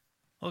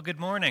Well,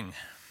 good morning.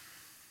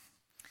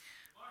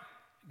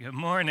 Good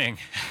morning.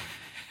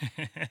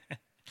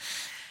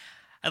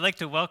 I'd like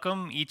to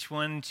welcome each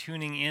one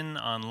tuning in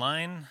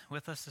online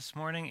with us this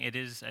morning. It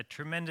is a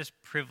tremendous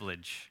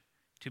privilege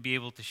to be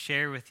able to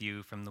share with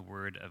you from the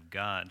Word of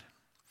God.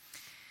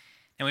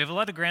 Now, we have a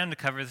lot of ground to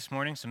cover this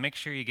morning, so make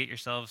sure you get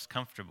yourselves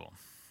comfortable.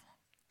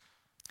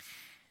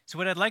 So,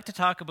 what I'd like to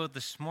talk about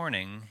this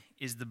morning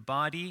is the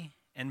body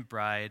and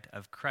bride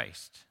of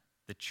Christ,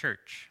 the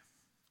church.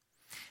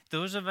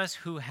 Those of us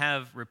who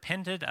have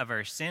repented of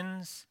our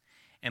sins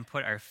and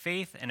put our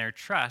faith and our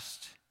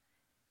trust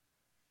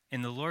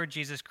in the Lord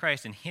Jesus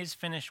Christ and his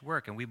finished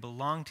work, and we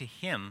belong to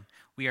him,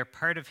 we are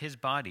part of his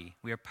body.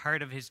 We are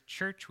part of his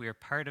church. We are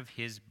part of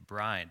his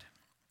bride.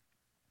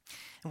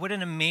 And what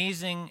an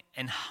amazing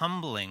and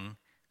humbling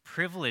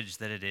privilege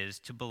that it is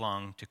to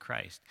belong to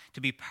Christ,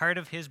 to be part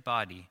of his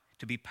body,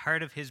 to be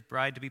part of his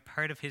bride, to be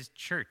part of his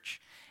church,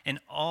 and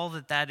all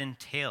that that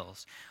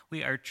entails.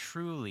 We are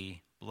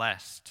truly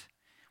blessed,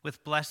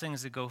 with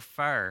blessings that go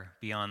far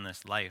beyond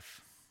this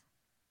life.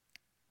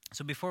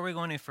 So before we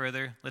go any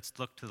further, let's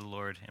look to the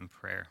Lord in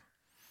prayer.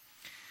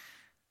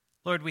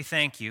 Lord, we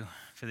thank you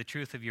for the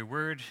truth of your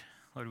word.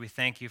 Lord, we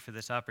thank you for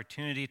this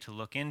opportunity to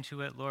look into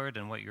it, Lord,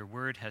 and what your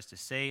word has to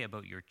say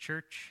about your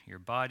church, your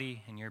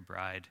body, and your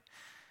bride.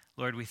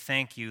 Lord, we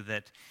thank you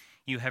that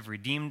you have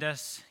redeemed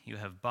us, you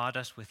have bought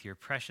us with your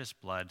precious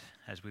blood,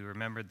 as we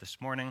remembered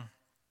this morning.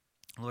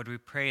 Lord, we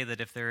pray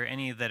that if there are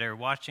any that are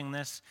watching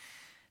this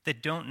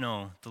that don't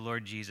know the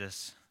Lord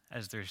Jesus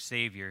as their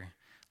Savior,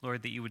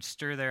 Lord, that you would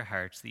stir their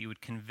hearts, that you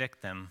would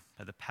convict them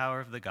by the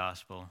power of the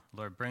gospel.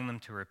 Lord, bring them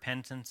to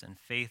repentance and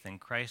faith in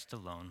Christ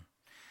alone.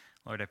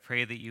 Lord, I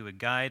pray that you would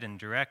guide and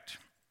direct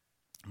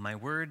my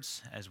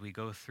words as we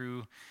go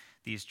through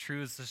these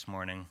truths this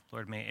morning.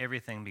 Lord, may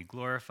everything be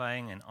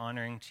glorifying and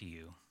honoring to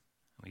you.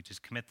 We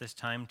just commit this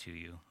time to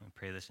you. We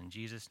pray this in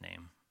Jesus'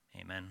 name.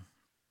 Amen.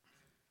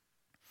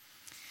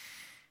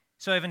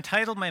 So I've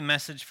entitled my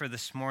message for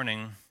this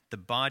morning, The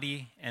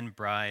Body and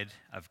Bride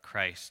of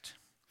Christ.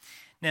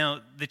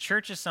 Now, the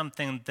church is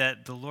something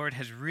that the Lord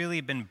has really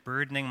been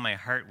burdening my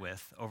heart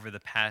with over the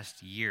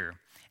past year,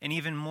 and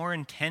even more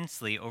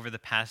intensely over the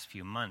past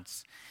few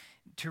months,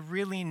 to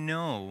really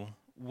know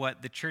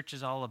what the church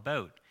is all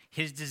about,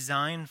 his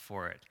design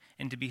for it,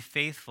 and to be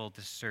faithful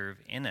to serve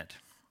in it.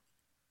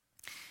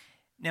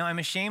 Now, I'm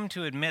ashamed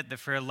to admit that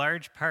for a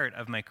large part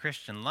of my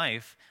Christian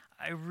life,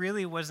 I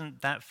really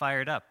wasn't that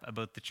fired up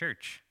about the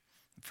church.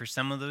 For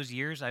some of those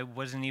years, I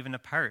wasn't even a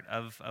part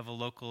of a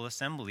local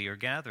assembly or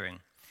gathering.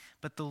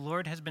 But the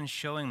Lord has been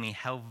showing me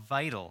how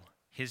vital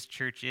his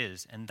church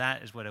is, and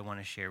that is what I want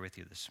to share with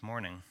you this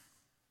morning.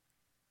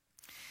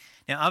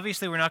 Now,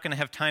 obviously, we're not going to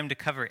have time to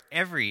cover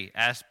every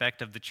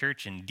aspect of the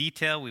church in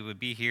detail. We would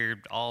be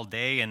here all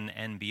day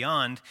and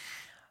beyond.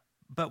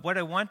 But what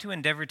I want to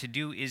endeavor to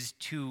do is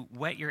to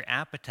whet your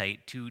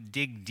appetite to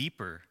dig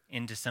deeper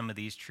into some of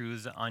these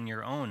truths on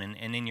your own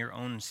and in your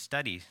own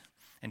study,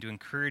 and to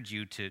encourage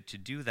you to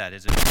do that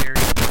as a very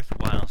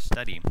worthwhile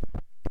study.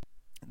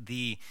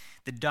 The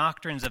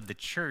doctrines of the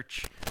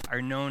church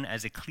are known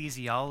as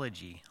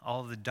ecclesiology,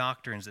 all the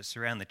doctrines that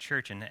surround the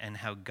church and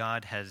how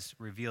God has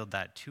revealed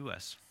that to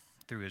us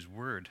through his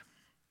word.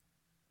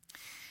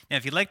 Now,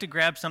 if you'd like to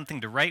grab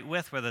something to write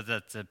with, whether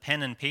that's a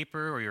pen and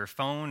paper or your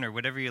phone or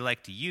whatever you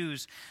like to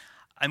use,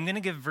 I'm going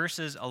to give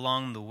verses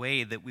along the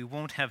way that we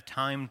won't have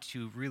time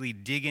to really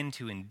dig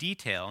into in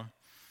detail.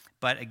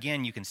 But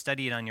again, you can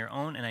study it on your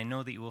own, and I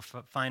know that you will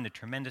find a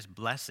tremendous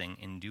blessing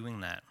in doing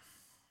that.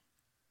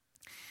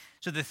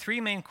 So the three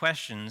main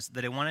questions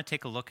that I want to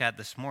take a look at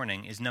this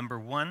morning is, number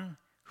one,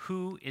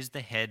 who is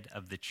the head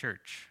of the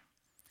church?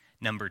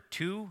 Number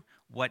two,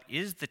 what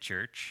is the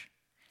church?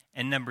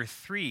 And number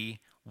three,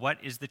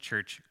 what is the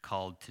church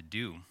called to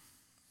do?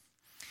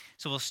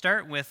 So we'll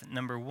start with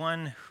number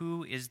one,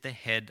 who is the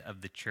head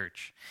of the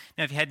church?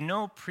 Now, if you had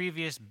no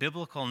previous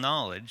biblical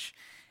knowledge,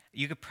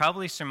 you could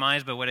probably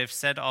surmise by what I've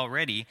said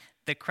already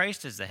that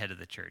Christ is the head of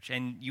the church,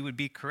 and you would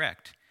be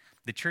correct.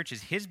 The church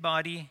is his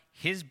body,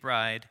 his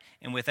bride,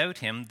 and without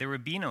him, there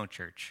would be no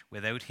church.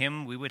 Without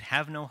him, we would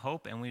have no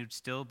hope, and we would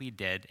still be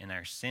dead in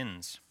our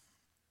sins.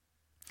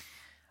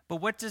 But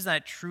what does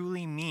that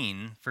truly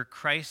mean for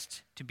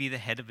Christ to be the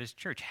head of his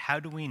church? How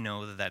do we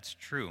know that that's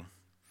true?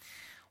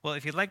 Well,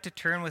 if you'd like to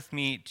turn with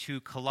me to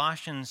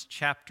Colossians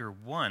chapter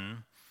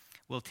 1,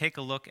 we'll take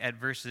a look at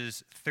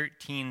verses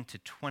 13 to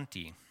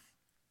 20.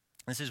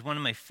 This is one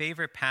of my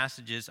favorite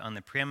passages on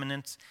the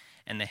preeminence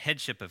and the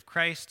headship of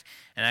Christ.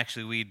 And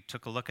actually, we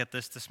took a look at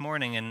this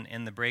morning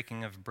in the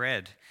breaking of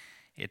bread.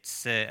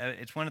 It's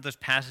one of those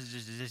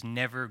passages that just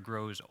never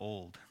grows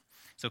old.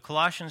 So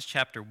Colossians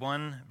chapter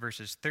 1,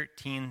 verses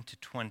 13 to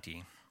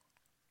 20,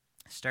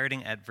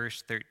 starting at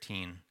verse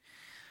 13.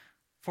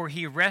 For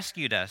he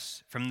rescued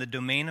us from the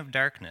domain of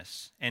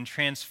darkness and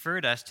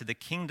transferred us to the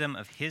kingdom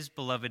of his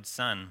beloved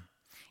Son,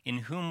 in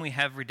whom we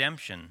have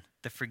redemption,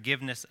 the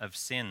forgiveness of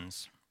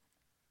sins.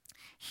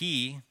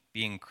 He,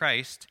 being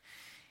Christ,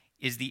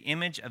 is the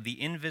image of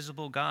the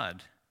invisible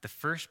God, the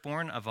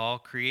firstborn of all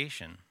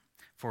creation.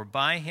 For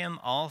by him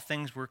all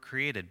things were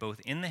created,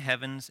 both in the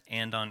heavens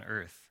and on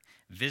earth,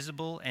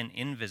 visible and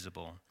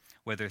invisible,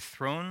 whether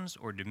thrones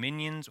or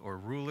dominions or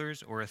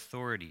rulers or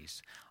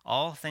authorities.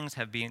 All things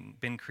have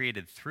been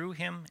created through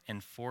him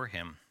and for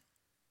him.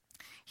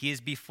 He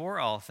is before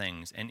all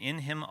things, and in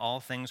him all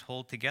things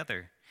hold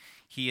together.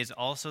 He is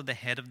also the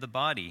head of the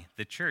body,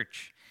 the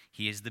church.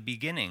 He is the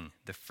beginning,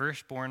 the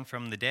firstborn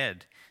from the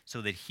dead,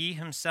 so that he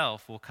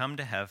himself will come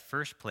to have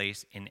first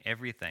place in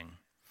everything.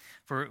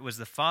 For it was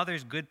the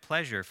Father's good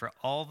pleasure for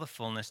all the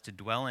fullness to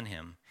dwell in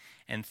him,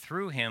 and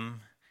through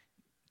him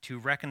to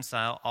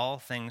reconcile all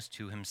things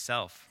to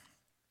himself,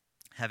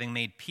 having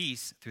made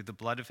peace through the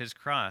blood of his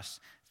cross.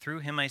 Through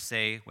him I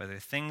say, whether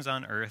things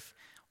on earth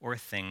or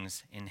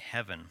things in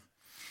heaven.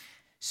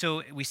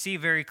 So we see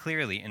very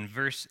clearly in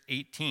verse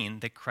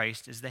 18 that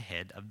Christ is the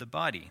head of the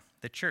body,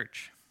 the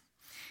church.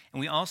 And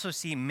we also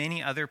see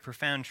many other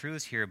profound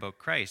truths here about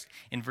Christ.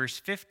 In verse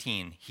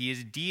 15, he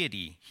is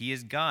deity, he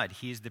is God,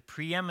 he is the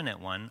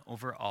preeminent one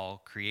over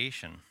all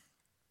creation.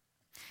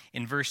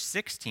 In verse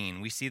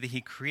 16, we see that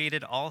he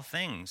created all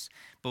things,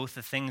 both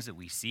the things that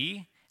we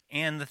see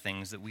and the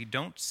things that we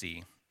don't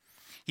see.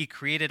 He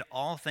created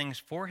all things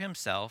for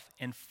himself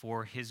and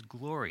for his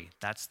glory.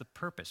 That's the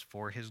purpose,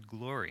 for his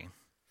glory.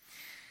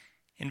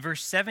 In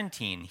verse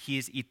 17, he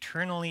is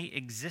eternally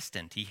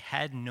existent. He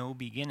had no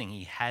beginning.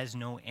 He has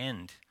no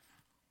end.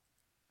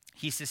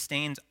 He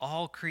sustains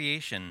all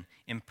creation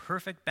in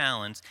perfect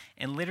balance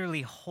and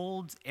literally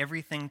holds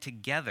everything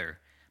together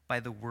by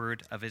the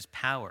word of his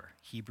power.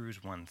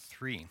 Hebrews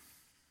 1:3.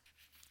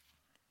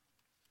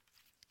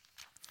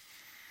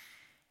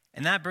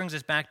 And that brings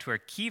us back to our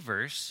key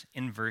verse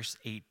in verse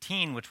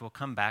 18, which we'll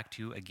come back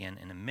to again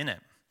in a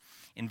minute.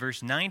 In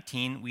verse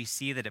 19, we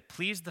see that it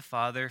pleased the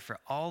Father for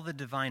all the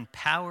divine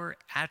power,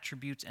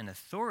 attributes, and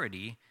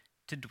authority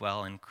to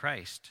dwell in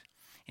Christ.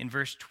 In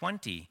verse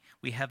 20,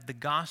 we have the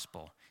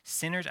gospel.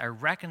 Sinners are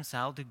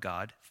reconciled to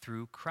God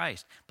through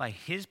Christ by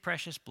his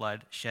precious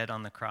blood shed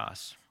on the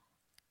cross.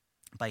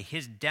 By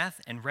his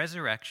death and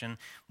resurrection,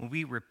 when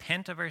we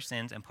repent of our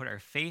sins and put our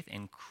faith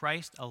in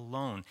Christ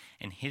alone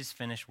and his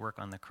finished work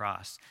on the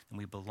cross, then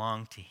we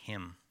belong to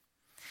him.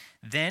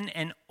 Then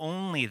and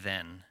only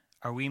then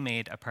are we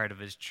made a part of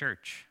his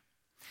church.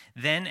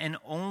 Then and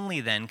only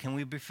then can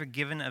we be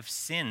forgiven of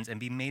sins and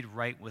be made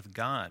right with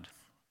God.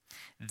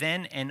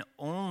 Then and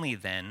only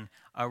then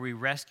are we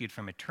rescued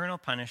from eternal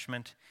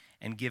punishment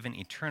and given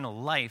eternal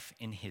life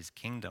in his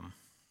kingdom.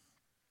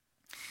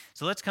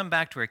 So let's come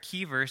back to our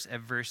key verse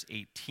at verse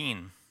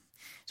 18.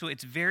 So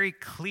it's very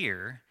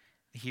clear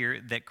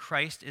here that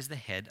Christ is the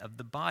head of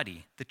the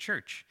body, the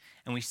church.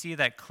 And we see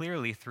that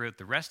clearly throughout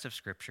the rest of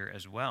Scripture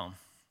as well.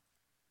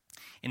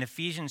 In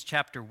Ephesians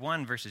chapter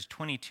 1, verses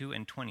 22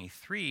 and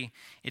 23,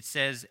 it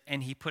says,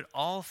 "And he put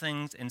all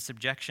things in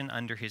subjection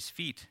under his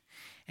feet,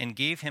 and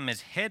gave him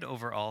as head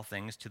over all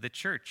things to the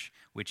church,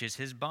 which is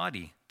his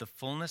body, the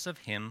fullness of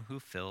him who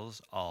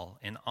fills all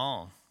in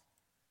all."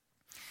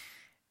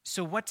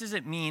 So what does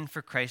it mean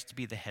for Christ to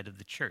be the head of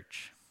the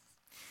church?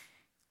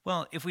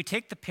 Well, if we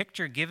take the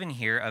picture given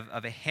here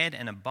of a head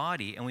and a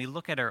body, and we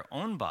look at our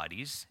own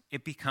bodies,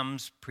 it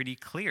becomes pretty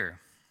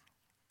clear.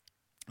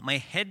 My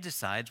head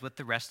decides what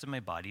the rest of my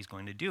body is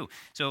going to do.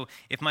 So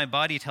if my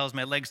body tells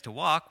my legs to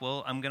walk,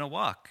 well, I'm going to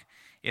walk.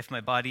 If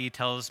my body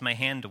tells my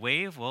hand to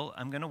wave, well,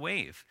 I'm going to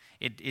wave.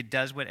 It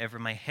does whatever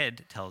my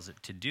head tells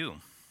it to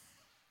do.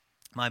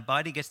 My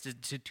body gets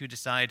to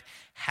decide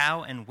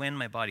how and when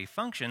my body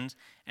functions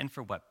and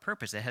for what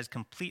purpose. It has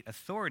complete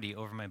authority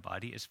over my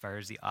body as far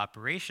as the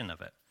operation of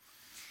it.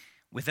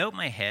 Without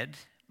my head,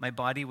 my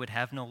body would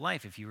have no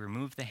life. If you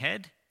remove the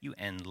head, you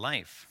end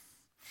life.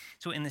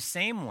 So in the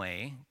same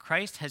way,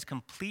 Christ has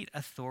complete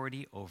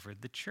authority over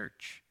the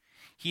church.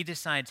 He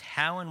decides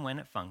how and when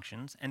it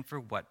functions and for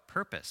what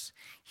purpose.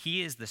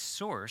 He is the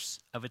source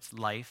of its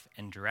life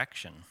and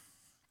direction.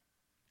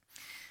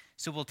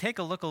 So we'll take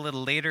a look a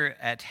little later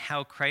at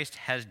how Christ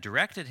has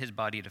directed his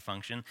body to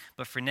function,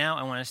 but for now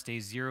I want to stay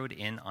zeroed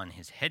in on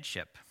his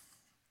headship.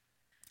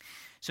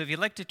 So if you'd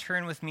like to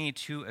turn with me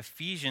to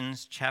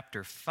Ephesians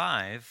chapter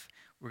 5,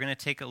 we're going to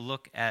take a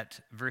look at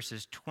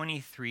verses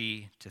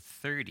 23 to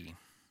 30.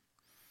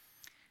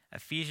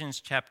 Ephesians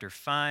chapter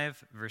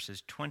 5,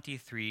 verses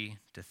 23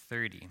 to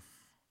 30.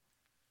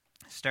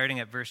 Starting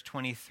at verse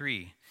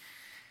 23.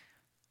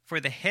 For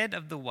the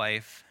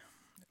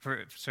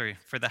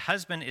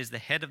husband is the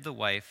head of the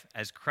wife,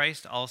 as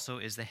Christ also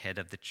is the head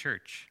of the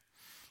church,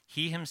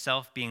 he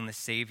himself being the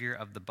Savior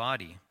of the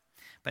body.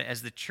 But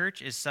as the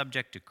church is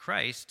subject to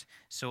Christ,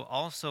 so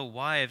also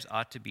wives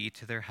ought to be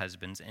to their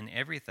husbands in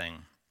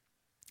everything.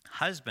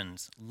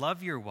 Husbands,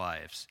 love your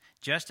wives,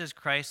 just as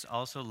Christ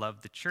also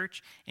loved the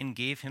church and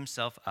gave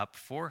himself up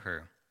for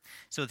her,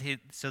 so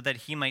that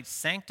he might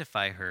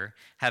sanctify her,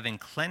 having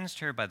cleansed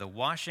her by the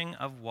washing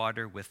of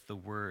water with the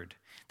word,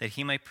 that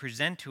he might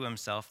present to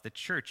himself the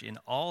church in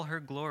all her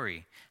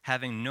glory,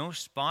 having no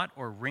spot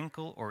or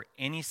wrinkle or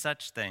any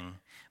such thing,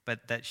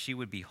 but that she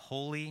would be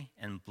holy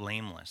and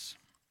blameless.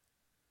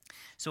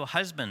 So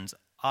husbands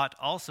ought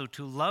also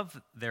to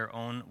love their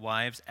own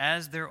wives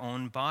as their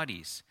own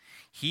bodies.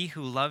 He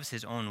who loves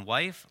his own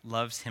wife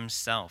loves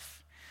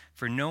himself.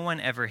 For no one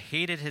ever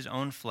hated his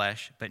own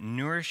flesh, but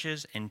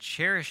nourishes and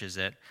cherishes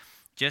it,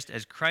 just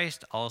as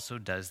Christ also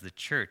does the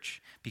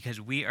church,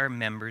 because we are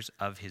members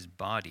of his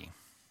body.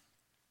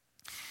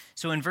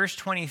 So in verse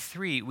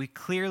 23, we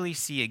clearly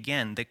see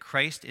again that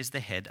Christ is the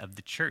head of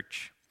the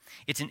church.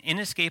 It's an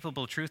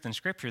inescapable truth in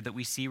Scripture that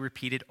we see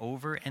repeated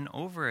over and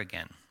over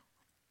again.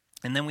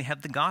 And then we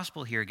have the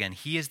gospel here again.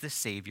 He is the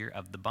Savior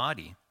of the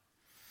body.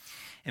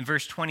 In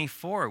verse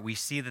 24, we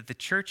see that the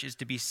church is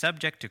to be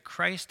subject to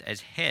Christ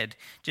as head,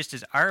 just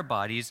as our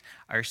bodies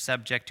are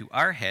subject to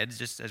our heads,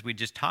 just as we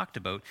just talked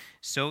about,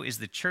 so is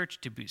the church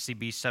to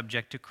be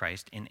subject to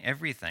Christ in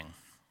everything.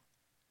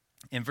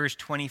 In verse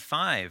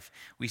 25,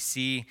 we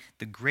see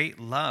the great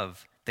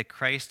love that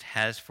Christ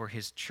has for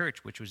his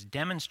church, which was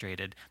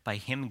demonstrated by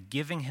him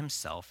giving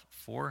himself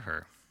for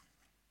her.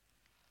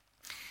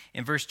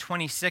 In verse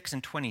 26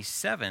 and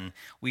 27,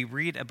 we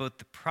read about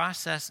the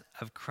process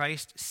of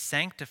Christ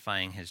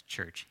sanctifying his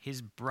church,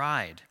 his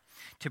bride,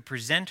 to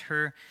present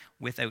her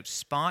without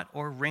spot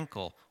or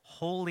wrinkle,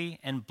 holy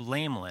and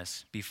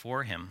blameless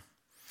before him.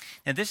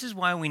 Now, this is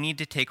why we need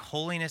to take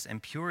holiness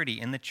and purity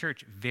in the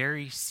church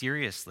very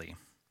seriously.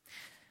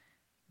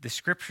 The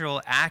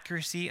scriptural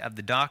accuracy of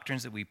the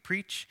doctrines that we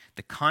preach,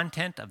 the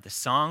content of the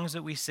songs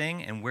that we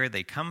sing and where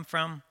they come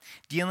from,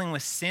 dealing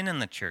with sin in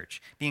the church,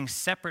 being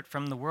separate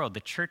from the world. The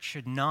church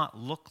should not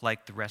look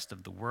like the rest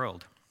of the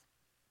world.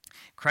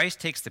 Christ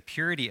takes the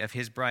purity of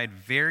his bride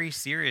very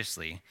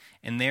seriously,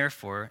 and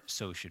therefore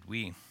so should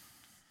we.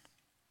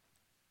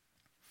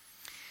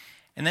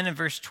 And then in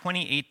verse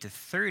 28 to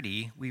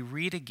 30, we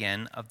read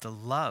again of the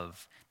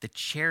love, the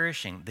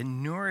cherishing, the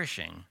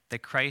nourishing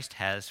that Christ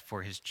has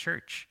for his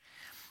church.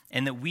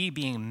 And that we,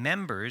 being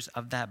members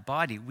of that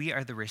body, we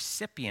are the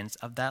recipients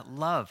of that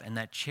love and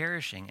that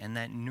cherishing and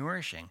that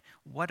nourishing.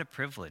 What a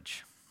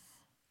privilege.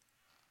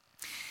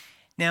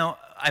 Now,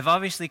 I've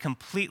obviously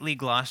completely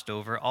glossed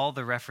over all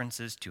the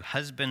references to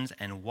husbands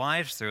and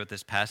wives throughout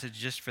this passage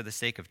just for the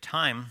sake of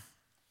time,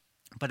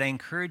 but I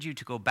encourage you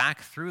to go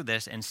back through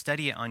this and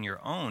study it on your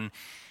own,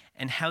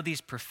 and how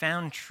these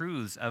profound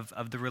truths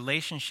of the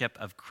relationship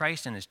of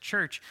Christ and his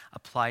church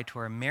apply to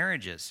our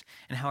marriages,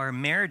 and how our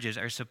marriages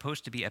are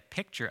supposed to be a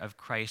picture of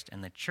Christ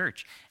and the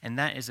church, and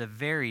that is a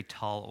very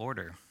tall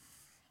order.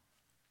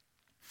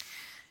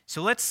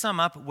 So let's sum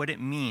up what it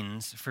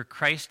means for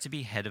Christ to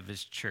be head of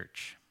his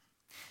church.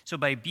 So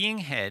by being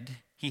head,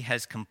 he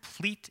has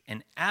complete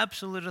and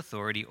absolute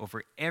authority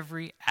over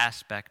every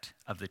aspect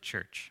of the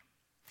church.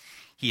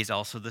 He is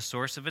also the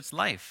source of its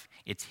life.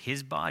 It's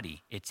his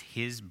body. It's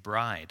his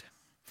bride.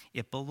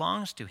 It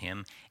belongs to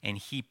him, and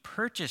he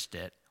purchased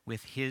it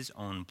with his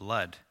own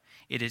blood.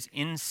 It is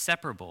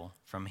inseparable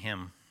from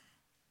him.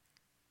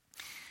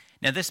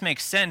 Now, this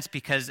makes sense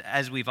because,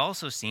 as we've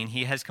also seen,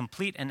 he has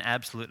complete and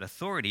absolute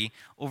authority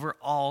over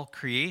all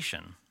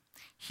creation.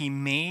 He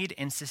made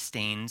and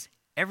sustains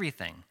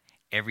everything.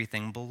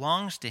 Everything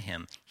belongs to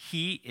him.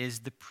 He is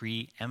the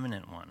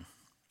preeminent one.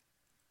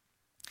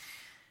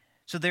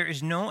 So there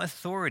is no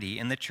authority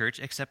in the church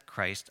except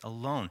Christ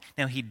alone.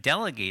 Now, he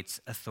delegates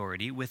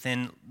authority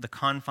within the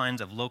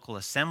confines of local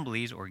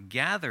assemblies or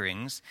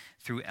gatherings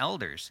through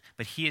elders,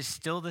 but he is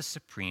still the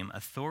supreme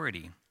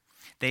authority.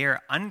 They are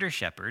under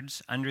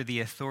shepherds, under the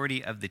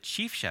authority of the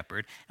chief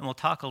shepherd, and we'll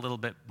talk a little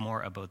bit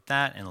more about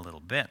that in a little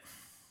bit.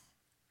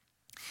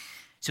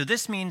 So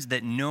this means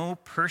that no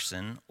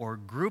person or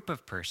group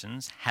of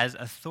persons has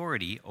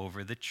authority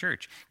over the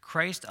church.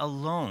 Christ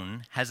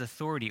alone has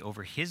authority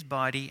over his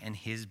body and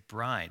his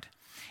bride.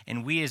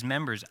 And we as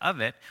members of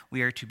it,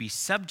 we are to be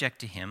subject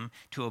to him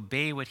to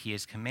obey what he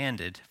has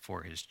commanded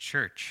for his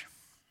church.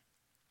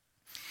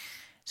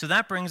 So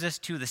that brings us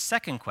to the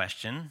second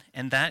question,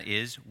 and that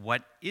is,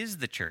 what is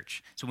the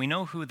church? So we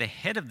know who the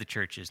head of the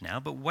church is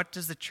now, but what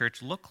does the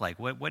church look like?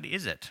 What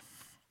is it?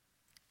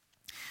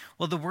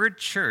 Well, the word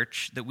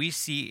church that we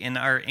see in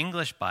our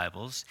English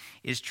Bibles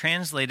is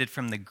translated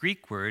from the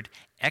Greek word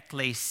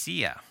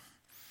ekklesia.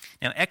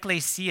 Now,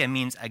 ekklesia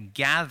means a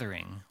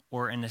gathering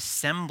or an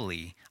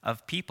assembly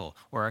of people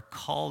or a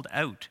called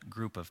out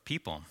group of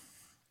people.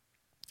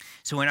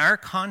 So in our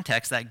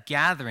context, that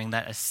gathering,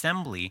 that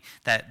assembly,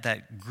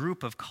 that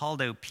group of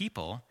called out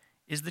people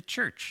is the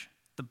church,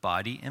 the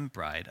body and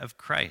bride of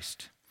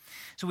Christ.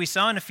 So we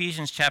saw in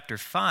Ephesians chapter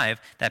 5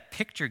 that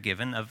picture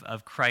given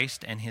of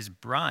Christ and his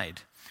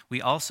bride.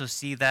 We also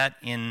see that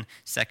in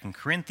 2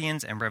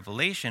 Corinthians and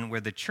Revelation,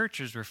 where the church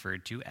is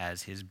referred to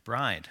as his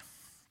bride.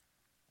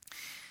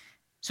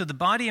 So the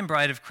body and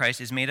bride of Christ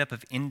is made up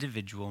of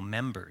individual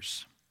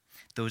members.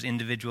 Those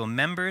individual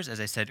members, as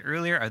I said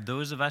earlier, are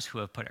those of us who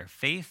have put our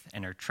faith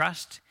and our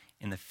trust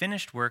in the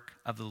finished work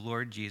of the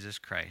Lord Jesus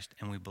Christ,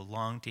 and we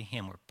belong to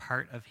him. We're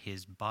part of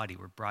his body.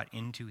 We're brought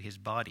into his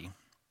body.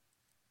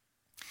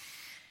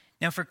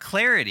 Now, for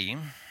clarity,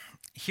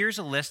 here's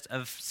a list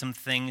of some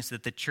things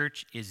that the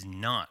church is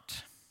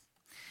not.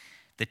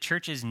 The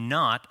church is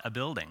not a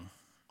building.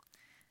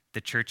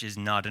 The church is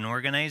not an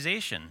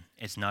organization.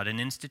 It's not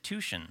an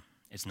institution.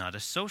 It's not a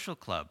social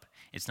club.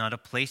 It's not a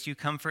place you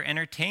come for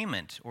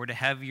entertainment or to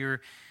have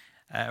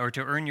or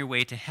to earn your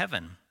way to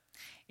heaven.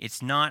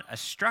 It's not a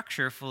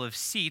structure full of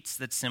seats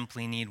that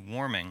simply need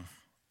warming.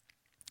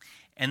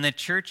 And the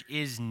church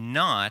is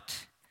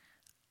not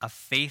a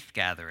faith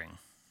gathering.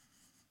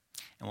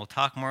 And we'll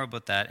talk more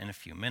about that in a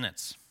few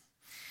minutes.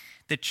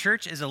 The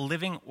church is a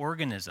living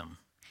organism.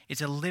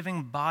 It's a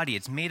living body.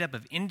 It's made up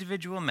of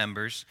individual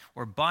members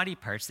or body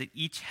parts that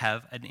each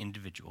have an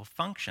individual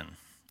function,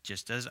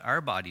 just as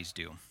our bodies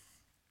do.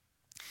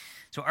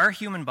 So our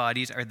human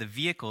bodies are the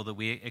vehicle that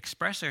we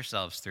express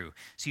ourselves through.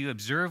 So you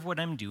observe what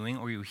I'm doing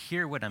or you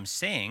hear what I'm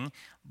saying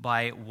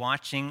by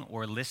watching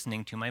or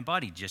listening to my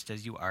body, just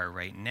as you are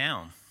right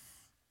now.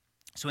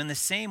 So in the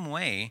same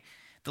way,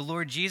 the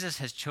Lord Jesus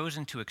has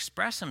chosen to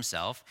express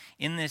himself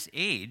in this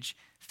age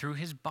through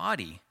his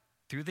body,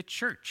 through the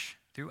church,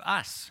 through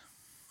us.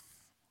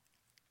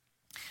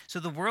 So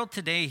the world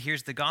today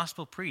hears the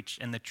gospel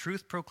preached and the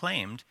truth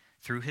proclaimed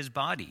through his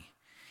body.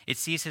 It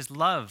sees his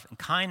love and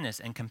kindness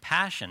and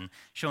compassion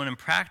shown in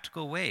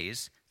practical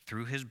ways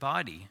through his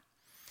body.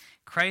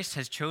 Christ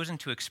has chosen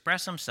to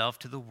express himself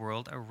to the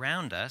world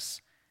around us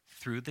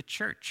through the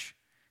church,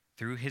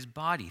 through his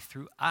body,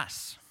 through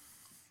us.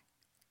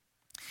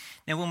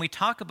 Now, when we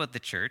talk about the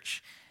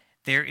church,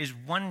 there is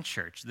one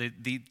church,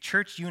 the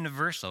church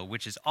universal,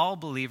 which is all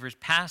believers,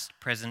 past,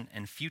 present,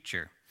 and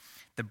future.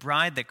 The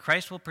bride that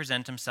Christ will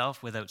present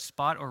himself without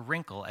spot or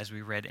wrinkle, as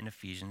we read in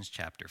Ephesians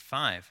chapter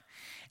 5.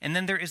 And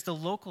then there is the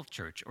local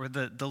church, or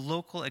the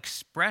local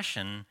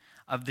expression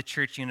of the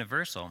church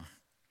universal.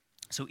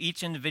 So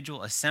each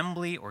individual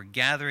assembly or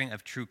gathering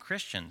of true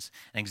Christians.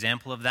 An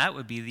example of that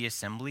would be the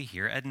assembly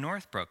here at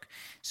Northbrook.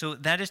 So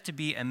that is to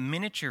be a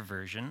miniature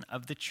version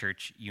of the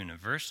church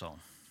universal.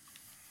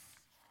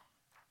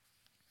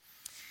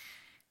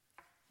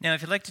 Now,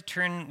 if you'd like to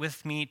turn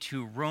with me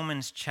to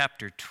Romans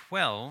chapter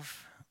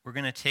 12, we're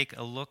going to take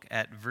a look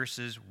at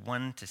verses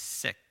 1 to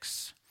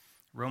 6.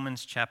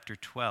 Romans chapter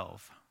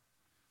 12.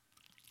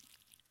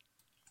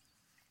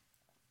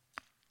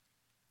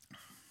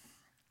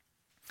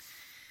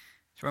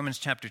 So Romans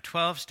chapter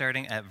 12,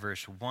 starting at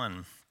verse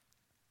 1.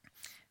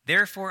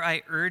 Therefore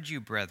I urge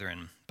you,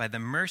 brethren, by the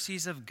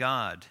mercies of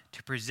God,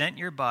 to present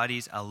your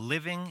bodies a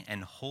living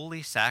and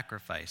holy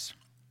sacrifice,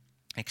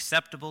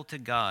 acceptable to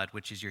God,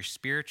 which is your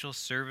spiritual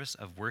service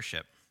of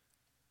worship.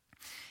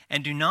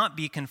 And do not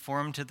be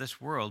conformed to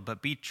this world,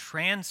 but be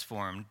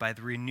transformed by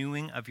the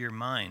renewing of your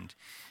mind,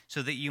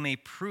 so that you may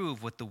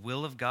prove what the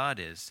will of God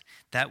is,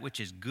 that which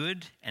is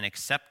good and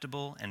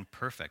acceptable and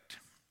perfect.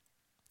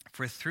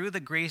 For through the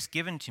grace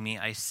given to me,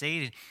 I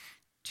say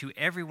to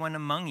everyone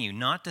among you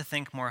not to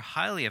think more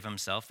highly of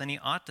himself than he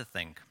ought to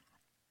think,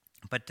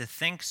 but to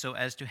think so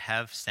as to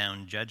have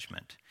sound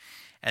judgment,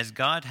 as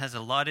God has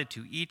allotted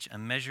to each a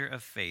measure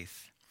of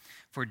faith.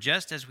 For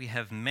just as we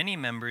have many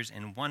members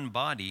in one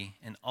body,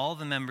 and all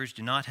the members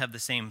do not have the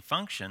same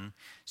function,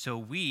 so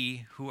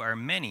we, who are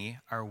many,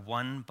 are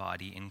one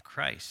body in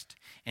Christ,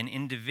 and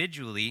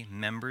individually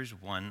members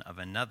one of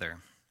another.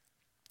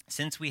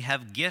 Since we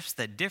have gifts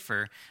that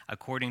differ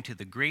according to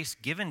the grace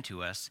given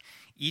to us,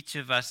 each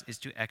of us is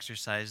to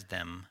exercise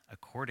them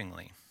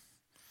accordingly.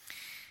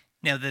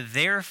 Now, the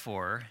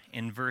therefore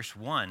in verse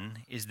 1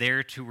 is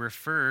there to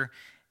refer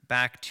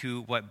back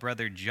to what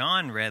Brother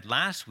John read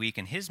last week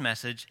in his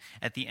message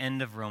at the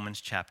end of Romans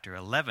chapter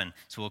 11.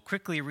 So we'll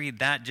quickly read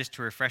that just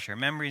to refresh our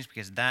memories,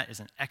 because that is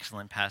an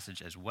excellent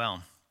passage as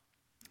well.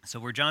 So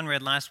where John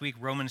read last week,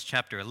 Romans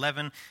chapter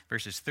 11,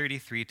 verses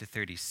 33 to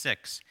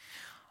 36.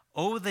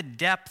 Oh, the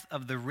depth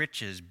of the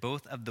riches,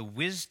 both of the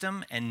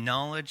wisdom and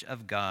knowledge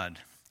of God!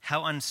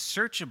 How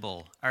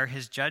unsearchable are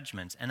his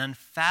judgments and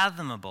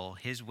unfathomable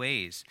his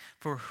ways.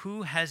 For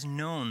who has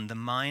known the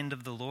mind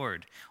of the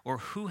Lord? Or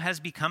who has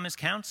become his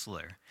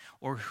counselor?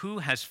 Or who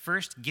has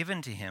first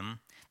given to him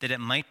that it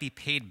might be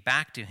paid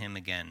back to him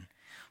again?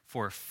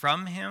 For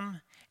from him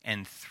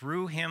and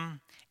through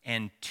him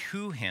and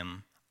to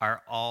him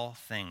are all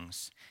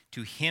things.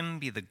 To him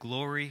be the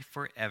glory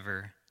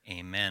forever.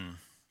 Amen.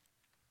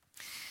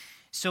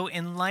 So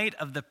in light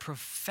of the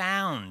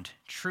profound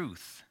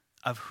truth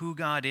of who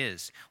God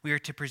is, we are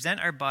to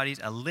present our bodies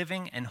a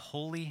living and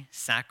holy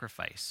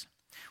sacrifice,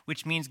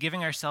 which means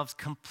giving ourselves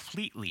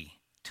completely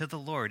to the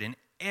Lord in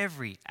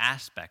every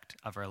aspect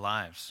of our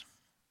lives.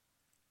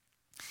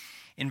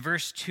 In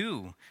verse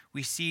 2,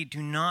 we see,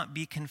 do not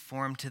be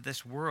conformed to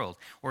this world,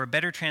 or a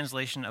better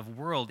translation of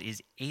world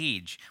is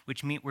age,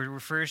 which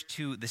refers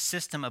to the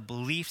system of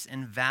beliefs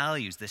and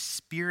values, the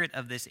spirit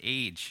of this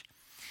age.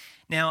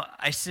 Now,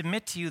 I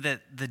submit to you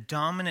that the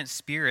dominant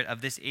spirit of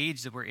this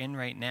age that we're in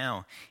right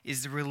now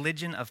is the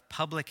religion of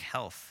public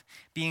health,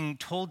 being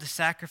told to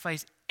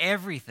sacrifice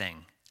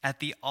everything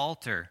at the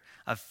altar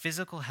of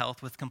physical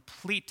health with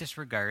complete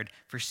disregard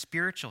for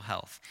spiritual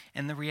health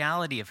and the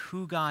reality of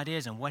who God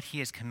is and what he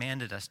has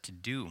commanded us to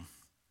do.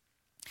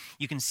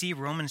 You can see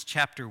Romans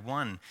chapter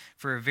 1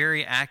 for a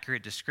very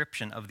accurate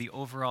description of the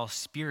overall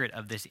spirit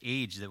of this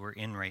age that we're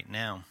in right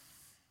now.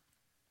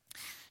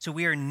 So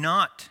we are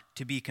not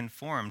to be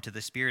conformed to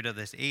the spirit of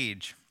this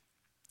age,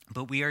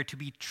 but we are to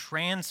be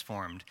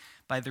transformed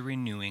by the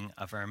renewing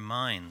of our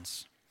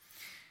minds.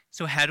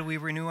 So how do we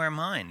renew our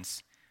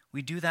minds?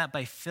 We do that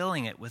by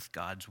filling it with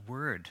God's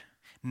word,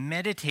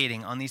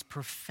 meditating on these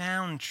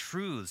profound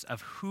truths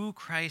of who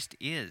Christ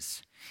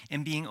is,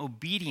 and being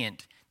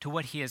obedient to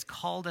what he has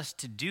called us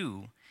to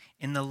do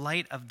in the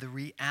light of the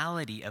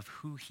reality of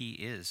who he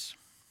is.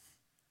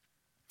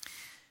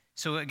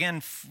 So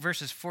again,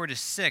 verses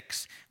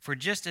 4-6, for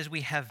just as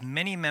we have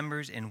many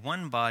members in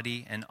one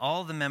body, and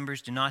all the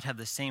members do not have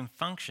the same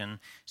function,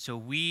 so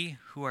we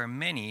who are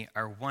many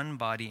are one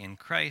body in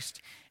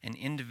Christ, and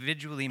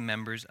individually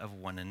members of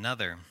one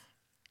another.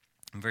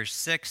 In verse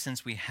 6,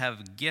 since we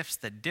have gifts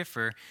that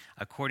differ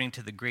according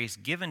to the grace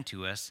given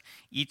to us,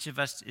 each of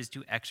us is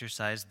to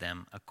exercise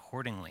them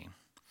accordingly.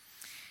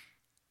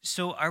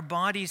 So our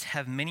bodies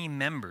have many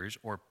members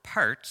or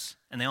parts,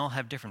 and they all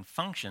have different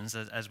functions,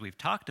 as we've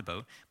talked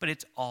about, but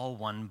it's all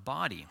one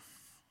body.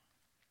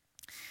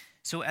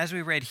 So as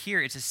we read here,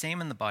 it's the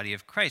same in the body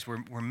of Christ.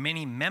 We're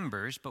many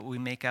members, but we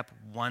make up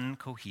one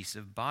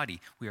cohesive body.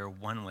 We are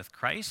one with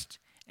Christ,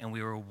 and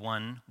we are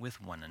one with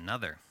one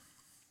another.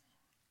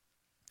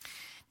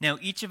 Now,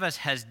 each of us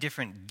has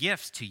different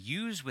gifts to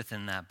use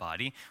within that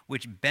body,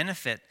 which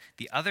benefit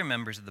the other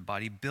members of the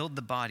body, build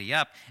the body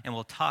up, and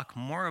we'll talk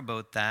more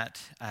about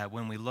that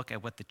when we look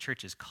at what the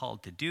church is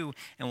called to do,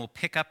 and we'll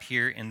pick up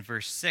here in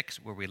verse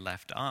 6 where we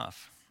left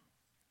off.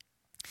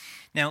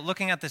 Now,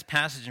 looking at this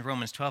passage in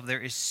Romans 12,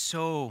 there is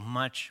so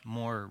much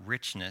more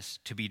richness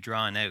to be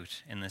drawn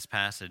out in this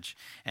passage,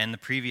 and the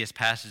previous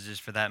passages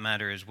for that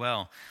matter as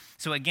well.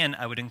 So again,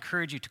 I would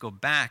encourage you to go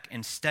back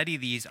and study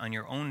these on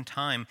your own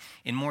time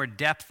in more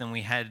depth than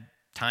we had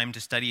time to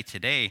study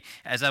today.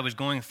 As I was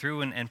going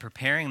through and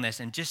preparing this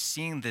and just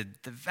seeing the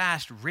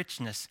vast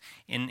richness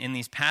in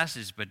these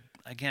passages, but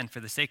again, for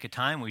the sake of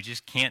time, we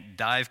just can't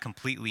dive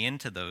completely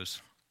into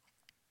those.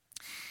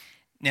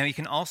 Now, you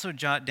can also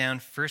jot down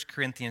 1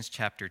 Corinthians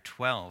chapter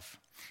 12.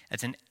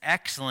 It's an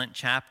excellent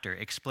chapter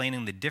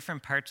explaining the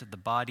different parts of the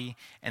body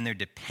and their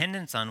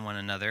dependence on one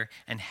another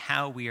and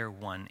how we are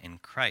one in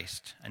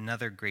Christ.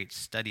 Another great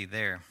study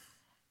there.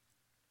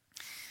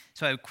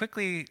 So I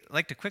would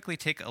like to quickly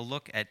take a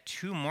look at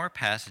two more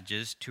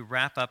passages to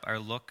wrap up our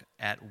look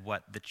at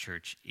what the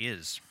church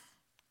is.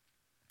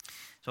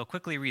 So I'll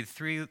quickly read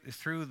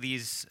through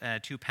these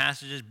two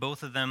passages.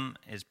 Both of them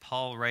is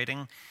Paul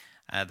writing.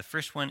 The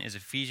first one is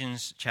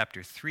Ephesians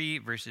chapter 3,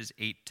 verses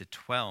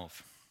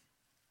 8-12.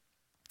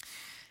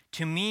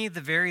 To me,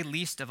 the very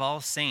least of all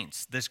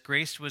saints, this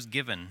grace was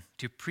given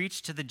to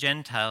preach to the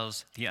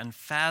Gentiles the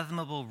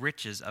unfathomable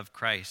riches of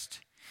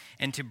Christ,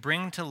 and to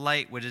bring to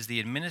light what is the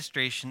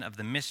administration of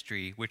the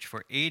mystery which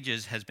for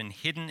ages has been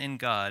hidden in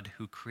God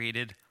who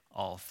created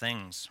all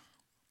things,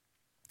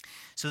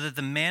 so that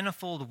the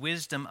manifold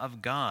wisdom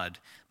of God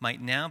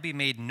might now be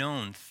made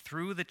known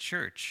through the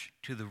church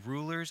to the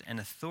rulers and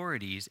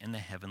authorities in the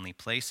heavenly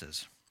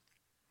places.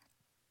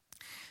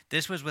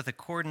 This was with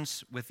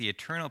accordance with the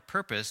eternal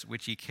purpose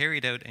which he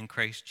carried out in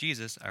Christ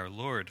Jesus our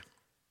Lord,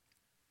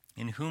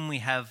 in whom we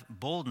have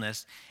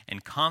boldness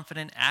and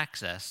confident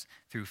access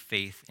through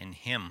faith in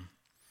him.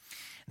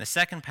 The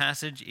second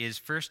passage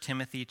is 1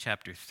 Timothy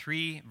chapter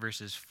 3,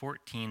 verses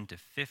 14-15.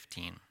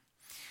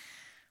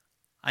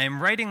 I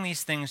am writing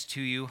these things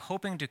to you,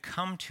 hoping to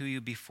come to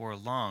you before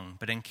long.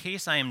 But in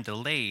case I am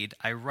delayed,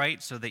 I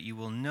write so that you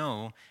will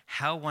know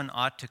how one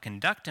ought to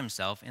conduct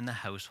himself in the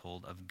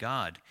household of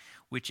God,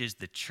 which is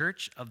the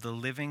church of the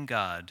living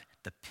God,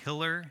 the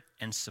pillar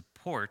and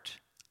support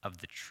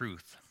of the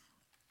truth.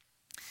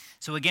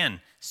 So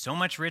again, so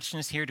much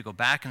richness here to go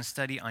back and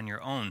study on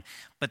your own.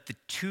 But the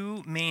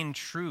two main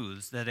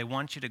truths that I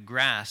want you to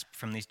grasp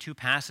from these two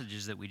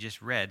passages that we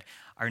just read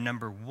are,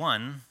 number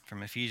one,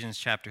 from Ephesians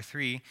chapter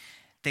 3,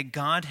 that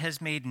God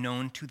has made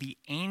known to the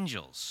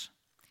angels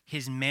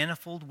his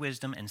manifold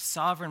wisdom and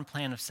sovereign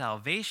plan of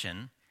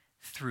salvation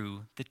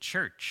through the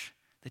church.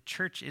 The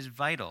church is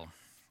vital.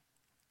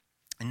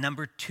 And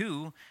number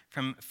two,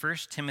 from 1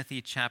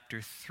 Timothy chapter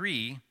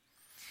 3,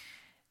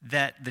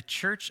 that the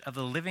church of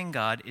the living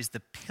God is the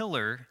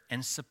pillar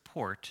and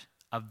support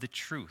of the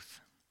truth.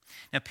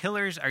 Now,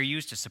 pillars are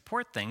used to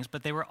support things,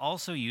 but they were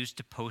also used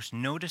to post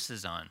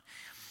notices on.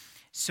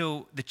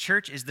 So the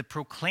church is the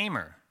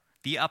proclaimer,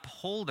 the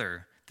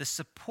upholder, the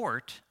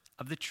support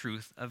of the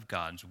truth of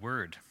God's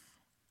word.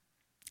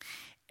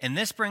 And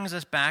this brings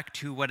us back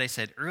to what I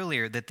said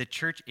earlier, that the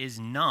church is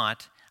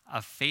not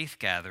a faith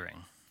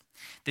gathering.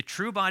 The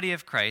true body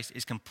of Christ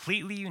is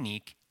completely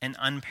unique and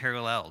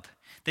unparalleled.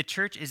 The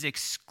church is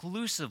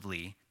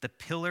exclusively the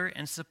pillar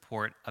and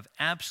support of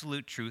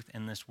absolute truth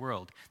in this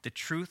world, the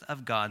truth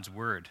of God's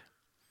word.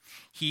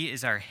 He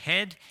is our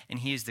head, and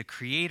he is the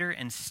creator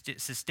and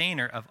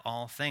sustainer of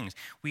all things.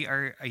 We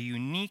are a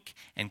unique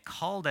and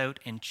called out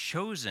and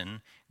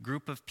chosen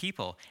group of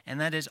people,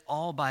 and that is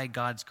all by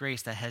God's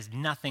grace. That has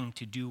nothing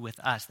to do with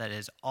us. That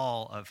is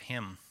all of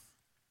him.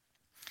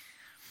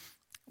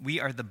 We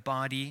are the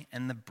body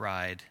and the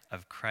bride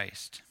of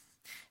Christ.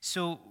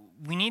 So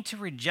we need to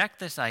reject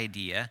this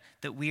idea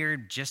that we are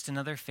just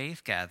another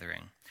faith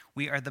gathering.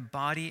 We are the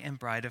body and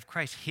bride of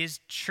Christ, his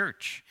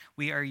church.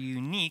 We are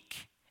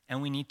unique,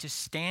 and we need to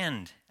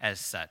stand as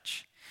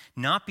such,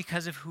 not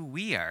because of who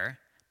we are,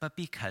 but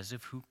because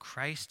of who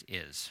Christ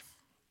is.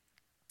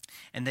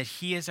 And that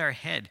he is our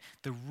head,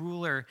 the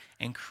ruler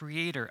and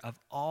creator of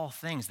all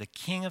things, the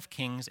King of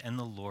kings and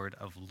the Lord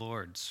of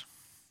lords.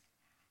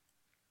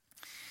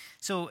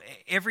 So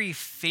every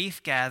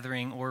faith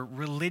gathering or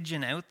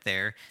religion out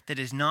there that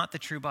is not the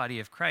true body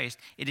of Christ,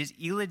 it is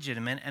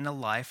illegitimate and a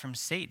lie from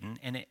Satan,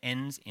 and it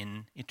ends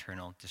in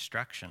eternal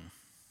destruction.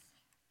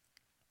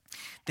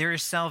 There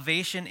is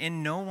salvation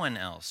in no one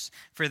else,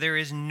 for there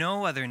is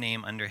no other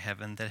name under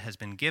heaven that has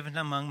been given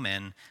among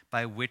men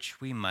by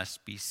which we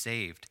must be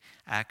saved.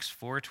 Acts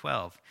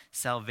 4:12.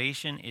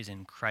 Salvation is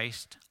in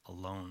Christ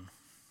alone.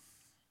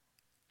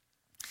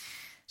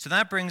 So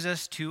that brings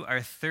us to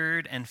our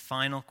third and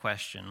final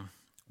question.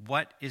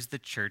 What is the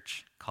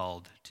church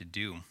called to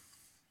do?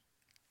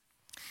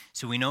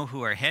 So we know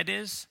who our head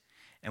is,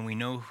 and we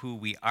know who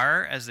we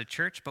are as the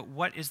church, but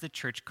what is the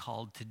church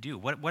called to do?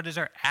 What is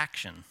our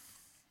action?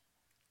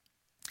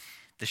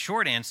 The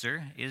short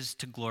answer is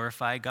to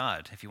glorify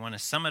God. If you want to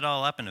sum it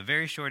all up in a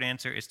very short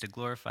answer, it's to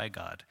glorify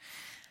God.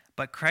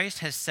 But Christ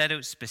has set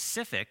out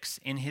specifics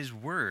in his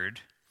word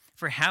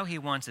for how he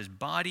wants his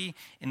body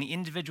and the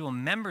individual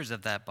members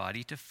of that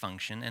body to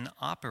function and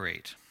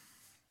operate.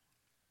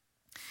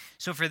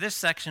 So for this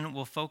section,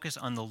 we'll focus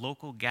on the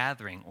local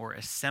gathering or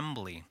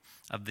assembly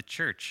of the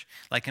church.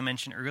 Like I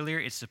mentioned earlier,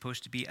 it's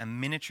supposed to be a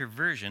miniature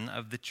version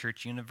of the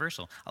church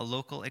universal, a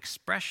local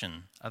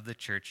expression of the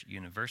church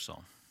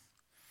universal.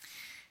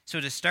 So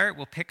to start,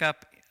 we'll pick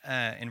up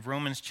in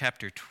Romans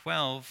chapter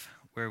 12,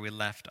 where we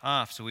left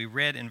off. So we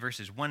read in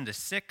verses 1 to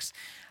 6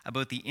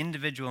 about the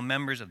individual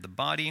members of the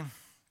body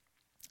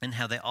and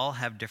how they all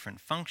have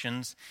different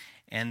functions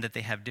and that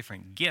they have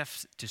different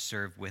gifts to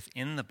serve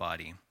within the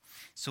body.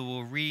 So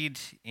we'll read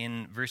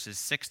in verses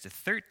 6 to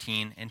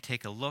 13 and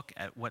take a look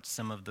at what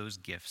some of those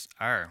gifts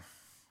are.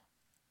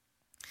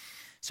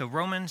 So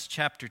Romans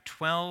chapter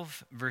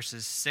 12,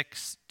 verses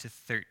 6 to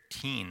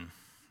 13.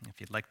 If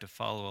you'd like to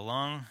follow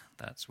along,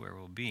 that's where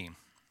we'll be.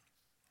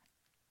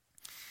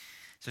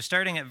 So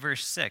starting at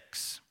verse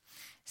 6,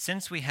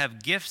 since we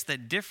have gifts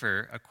that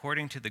differ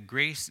according to the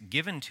grace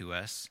given to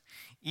us,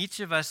 each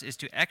of us is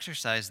to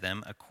exercise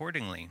them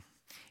accordingly.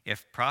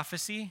 If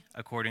prophecy,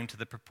 according to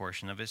the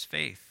proportion of his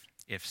faith.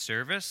 If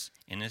service,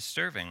 in his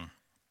serving.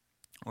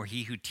 Or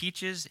he who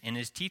teaches, in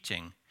his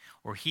teaching.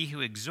 Or he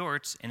who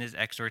exhorts, in his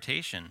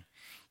exhortation.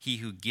 He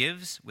who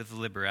gives with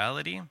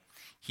liberality.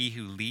 He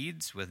who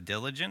leads with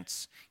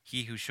diligence.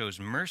 He who shows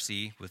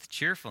mercy with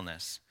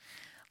cheerfulness.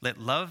 Let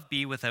love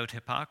be without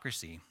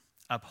hypocrisy.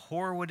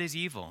 Abhor what is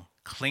evil.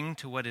 Cling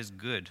to what is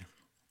good.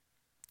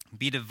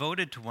 Be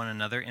devoted to one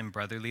another in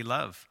brotherly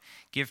love.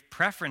 Give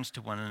preference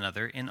to one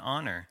another in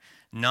honor,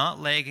 not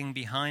lagging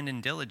behind in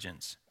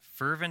diligence,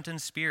 fervent in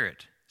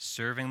spirit,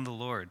 serving the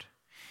Lord,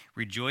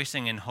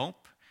 rejoicing in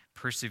hope,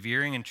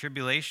 persevering in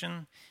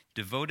tribulation,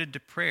 devoted to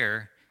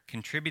prayer,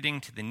 contributing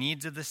to the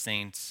needs of the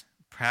saints,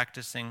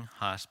 practicing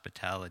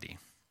hospitality.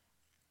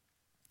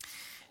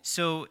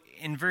 So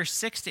in verse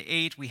 6 to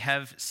 8, we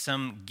have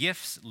some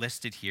gifts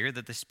listed here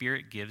that the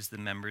Spirit gives the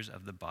members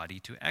of the body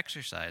to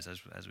exercise,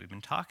 as we've been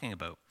talking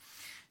about.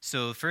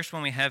 So the first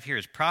one we have here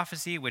is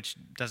prophecy, which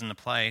doesn't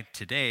apply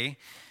today.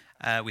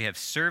 We have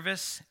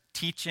service,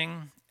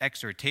 teaching,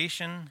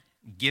 exhortation,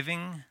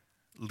 giving,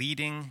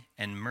 leading,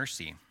 and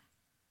mercy.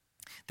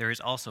 There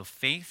is also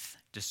faith,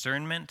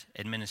 discernment,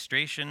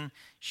 administration,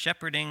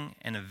 shepherding,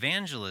 and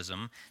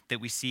evangelism that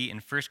we see in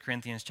 1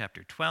 Corinthians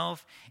chapter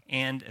 12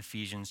 and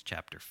Ephesians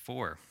chapter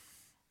 4.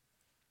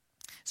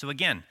 So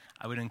again,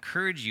 I would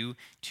encourage you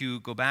to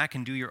go back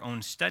and do your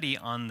own study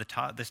on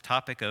this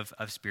topic of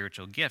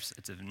spiritual gifts.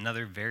 It's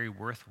another very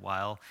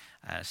worthwhile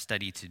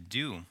study to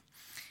do.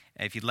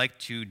 If you'd like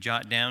to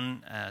jot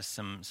down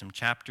some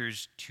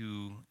chapters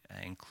to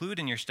include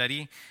in your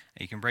study,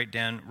 you can write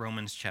down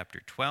Romans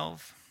chapter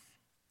 12,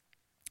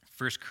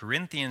 1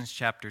 Corinthians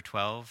chapter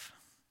 12,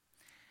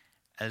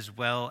 as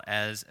well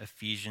as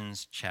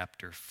Ephesians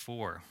chapter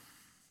 4.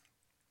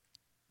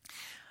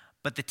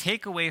 But the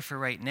takeaway for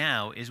right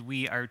now is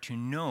we are to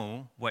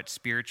know what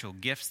spiritual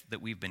gifts that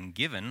we've been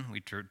given,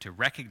 to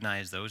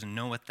recognize those and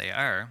know what they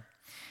are,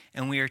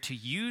 and we are to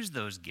use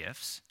those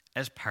gifts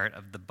as part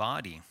of the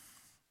body.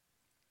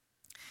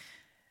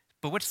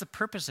 But what's the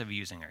purpose of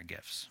using our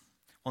gifts?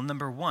 Well,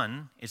 number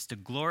one is to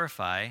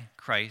glorify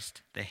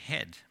Christ the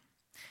head.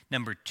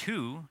 Number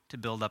two, to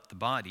build up the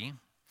body.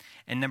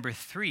 And number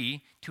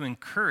three, to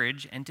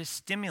encourage and to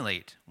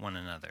stimulate one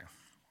another.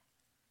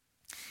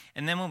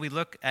 And then when we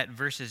look at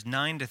verses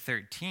 9 to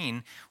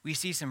 13, we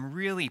see some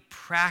really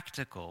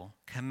practical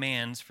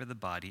commands for the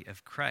body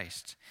of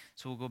Christ.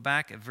 So we'll go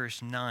back at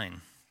verse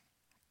 9.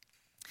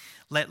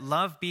 Let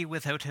love be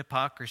without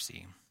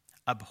hypocrisy.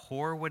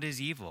 Abhor what is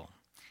evil.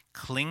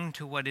 Cling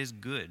to what is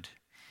good.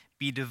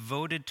 Be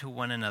devoted to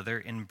one another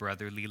in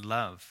brotherly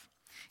love.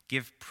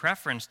 Give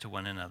preference to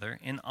one another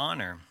in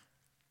honor,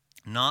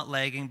 not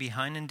lagging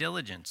behind in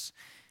diligence,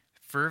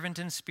 fervent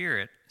in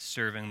spirit,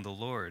 serving the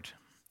Lord.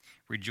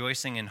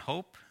 rejoicing in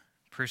hope,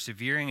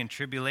 persevering in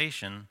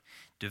tribulation,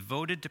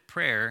 devoted to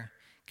prayer,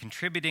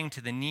 contributing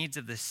to the needs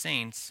of the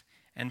saints,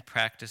 and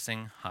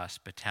practicing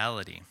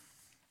hospitality.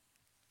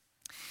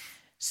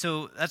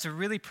 So that's a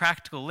really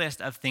practical list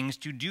of things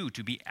to do,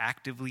 to be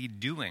actively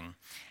doing.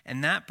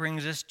 And that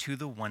brings us to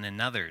the one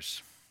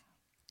another's,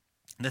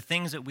 the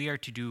things that we are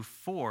to do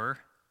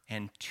for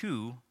and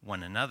to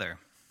one another.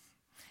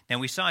 Now,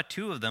 we saw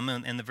two of them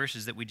in the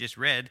verses that we just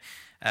read.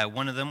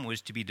 One of them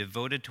was to be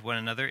devoted to one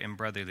another in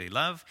brotherly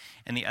love,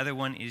 and the other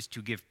one is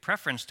to give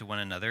preference to one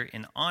another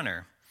in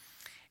honor.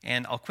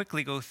 And I'll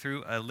quickly go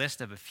through a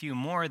list of a few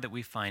more that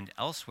we find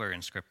elsewhere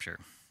in Scripture.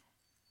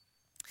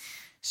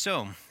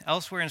 So,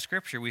 elsewhere in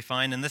Scripture we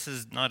find, and this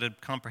is not a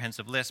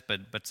comprehensive list,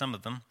 but some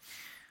of them,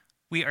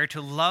 we are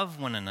to love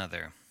one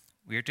another.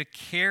 We are to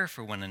care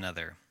for one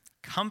another,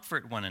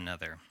 comfort one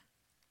another,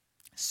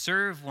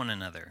 serve one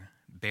another,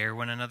 bear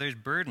one another's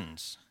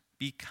burdens,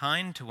 be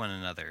kind to one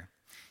another,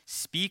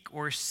 speak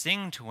or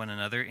sing to one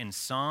another in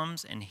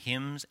psalms and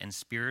hymns and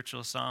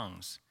spiritual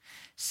songs,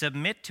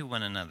 submit to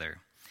one another,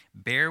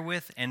 bear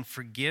with and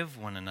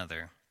forgive one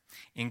another,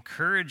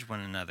 encourage one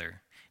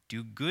another,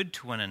 do good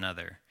to one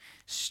another,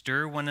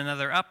 stir one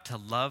another up to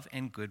love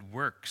and good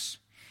works.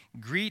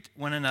 Greet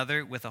one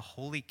another with a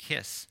holy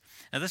kiss.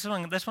 Now this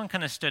one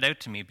kind of stood out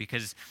to me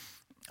because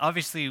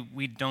obviously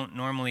we don't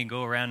normally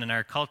go around in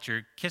our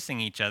culture kissing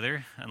each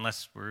other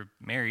unless we're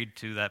married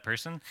to that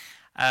person.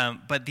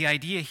 But the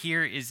idea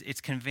here is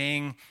it's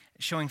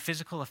showing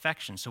physical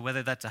affection. So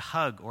whether that's a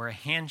hug or a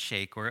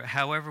handshake or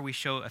however we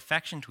show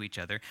affection to each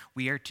other,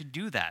 we are to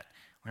do that.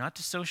 We're not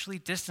to socially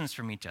distance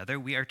from each other.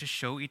 We are to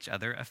show each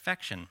other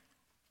affection.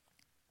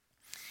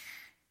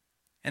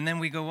 And then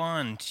we go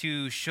on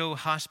to show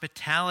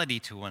hospitality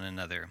to one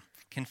another,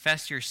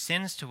 confess your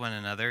sins to one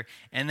another,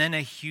 and then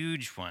a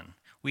huge one.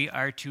 We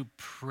are to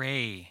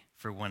pray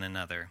for one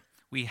another.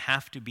 We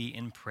have to be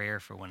in prayer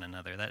for one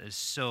another. That is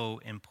so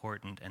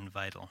important and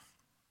vital.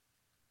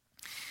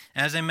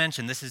 As I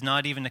mentioned, this is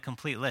not even a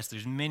complete list.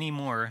 There's many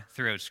more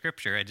throughout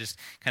Scripture. I just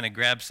kind of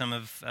grabbed some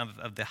of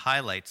the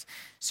highlights.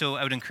 So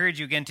I would encourage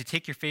you again to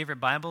take your favorite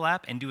Bible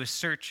app and do a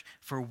search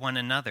for one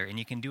another. And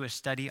you can do a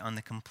study on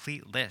the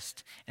complete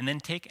list. And then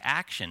take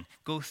action.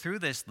 Go through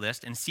this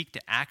list and seek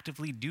to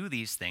actively do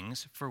these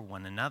things for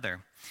one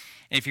another.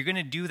 And if you're going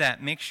to do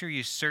that, make sure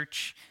you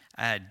search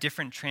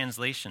different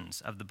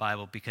translations of the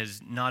Bible,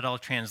 because not all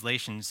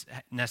translations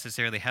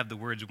necessarily have the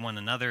words one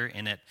another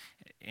in it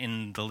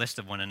in the list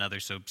of one another.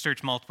 So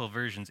search multiple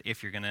versions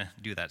if you're going to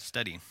do that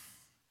study.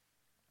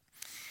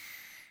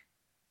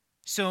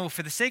 So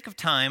for the sake of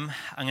time,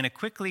 I'm going to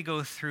quickly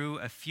go through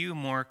a few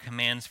more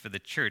commands for the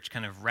church,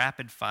 kind of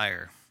rapid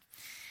fire.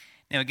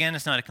 Now again,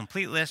 it's not a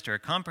complete list or a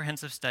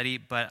comprehensive study,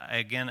 but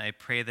again, I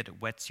pray that it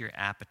whets your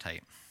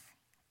appetite.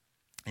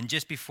 And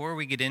just before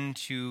we get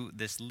into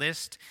this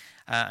list,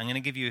 I'm going to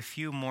give you a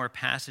few more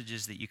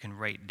passages that you can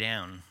write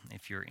down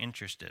if you're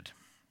interested.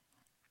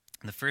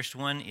 The first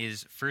one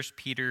is 1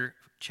 Peter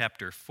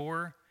chapter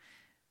 4,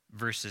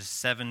 verses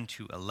 7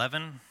 to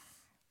 11.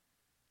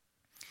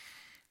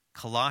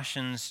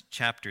 Colossians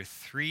chapter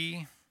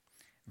 3,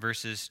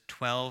 verses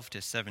 12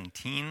 to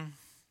 17.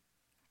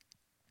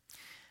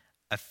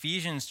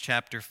 Ephesians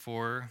chapter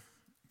 4,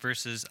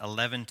 verses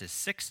 11 to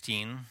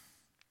 16.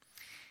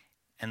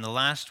 And the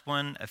last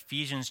one,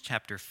 Ephesians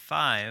chapter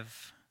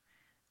 5,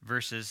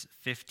 verses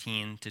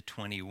 15 to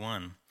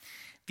 21.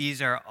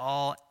 These are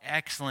all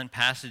excellent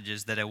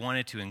passages that I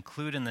wanted to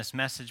include in this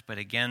message, but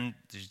again,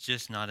 there's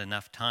just not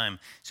enough time.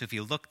 So if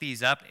you look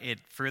these up, it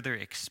further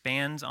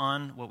expands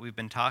on what we've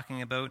been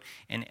talking about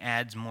and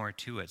adds more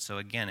to it. So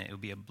again, it will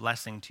be a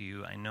blessing to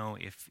you, I know,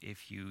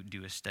 if you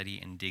do a study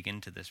and dig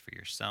into this for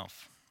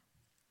yourself.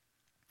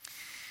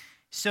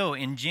 So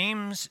in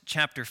James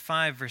chapter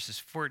 5, verses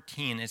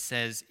 14, it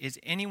says, "Is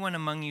anyone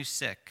among you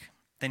sick?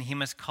 Then he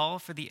must call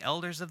for the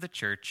elders of the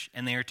church,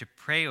 and they are to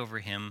pray over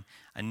him,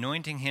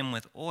 anointing him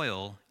with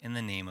oil in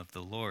the name of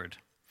the Lord."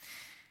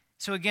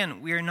 So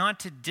again, we are not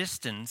to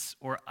distance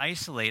or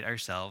isolate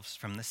ourselves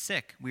from the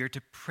sick. We are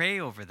to pray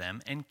over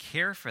them and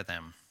care for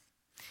them.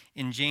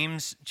 In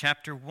James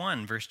chapter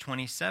 1, verse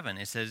 27,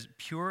 it says,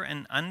 "Pure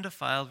and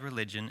undefiled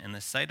religion in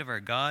the sight of our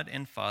God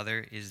and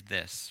Father is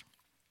this: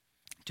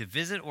 to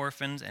visit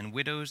orphans and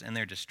widows in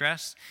their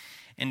distress,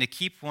 and to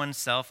keep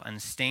oneself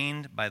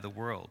unstained by the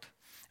world."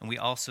 And we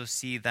also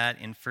see that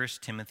in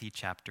 1 Timothy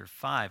chapter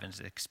 5, and it's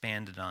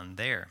expanded on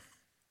there.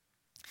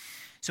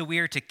 So we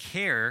are to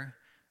care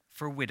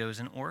for widows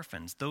and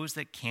orphans, those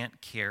that can't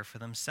care for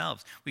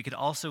themselves. We could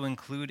also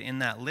include in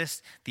that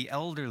list the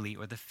elderly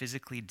or the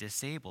physically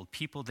disabled,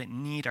 people that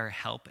need our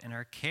help and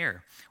our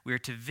care. We are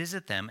to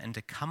visit them and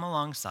to come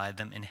alongside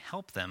them and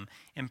help them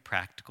in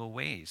practical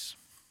ways.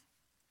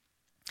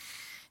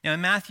 Now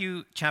in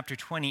Matthew chapter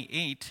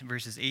 28,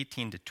 verses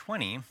 18 to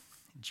 20,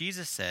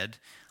 Jesus said,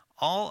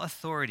 "All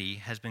authority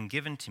has been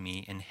given to me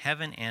in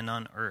heaven and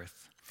on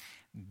earth.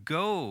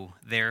 Go,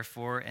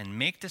 therefore, and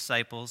make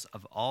disciples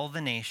of all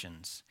the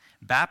nations,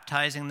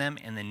 baptizing them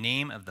in the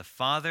name of the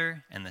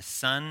Father and the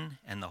Son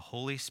and the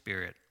Holy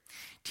Spirit,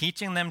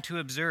 teaching them to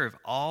observe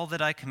all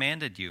that I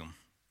commanded you.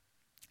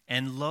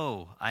 And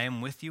lo, I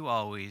am with you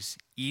always,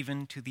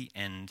 even to the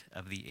end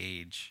of the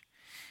age.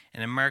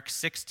 And in Mark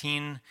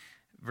 16,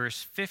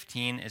 verse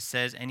 15, it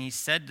says, and he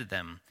said to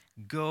them,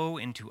 go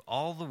into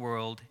all the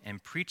world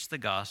and preach the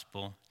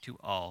gospel to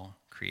all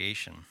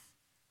creation.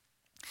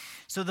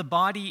 So the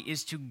body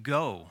is to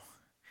go.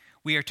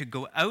 We are to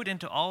go out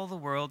into all the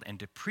world and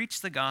to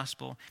preach the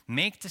gospel,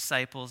 make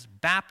disciples,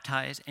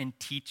 baptize, and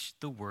teach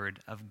the word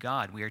of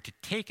God. We are to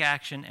take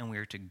action and we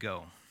are to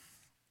go.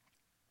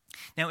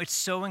 Now, it's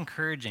so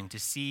encouraging to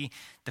see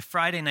the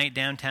Friday night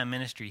downtown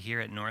ministry here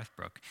at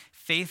Northbrook,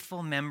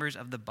 faithful members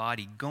of the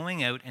body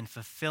going out and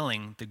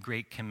fulfilling the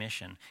Great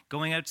Commission,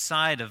 going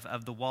outside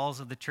of the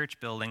walls of the church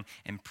building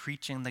and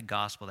preaching the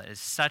gospel. That is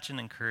such an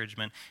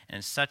encouragement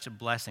and such a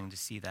blessing to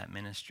see that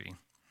ministry.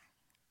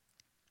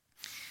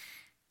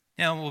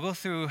 Now, we'll go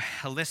through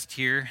a list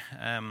here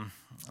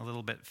a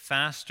little bit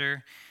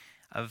faster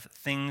of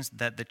things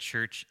that the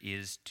church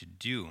is to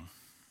do.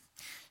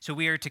 So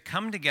we are to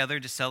come together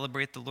to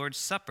celebrate the Lord's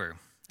Supper,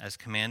 as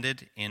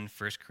commanded in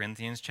 1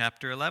 Corinthians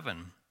chapter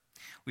 11.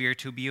 We are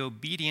to be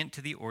obedient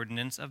to the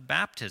ordinance of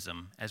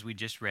baptism, as we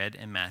just read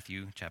in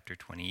Matthew chapter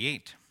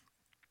 28.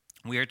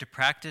 We are to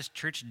practice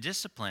church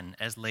discipline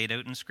as laid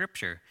out in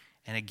Scripture.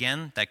 And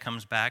again, that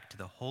comes back to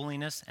the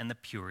holiness and the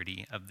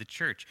purity of the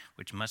church,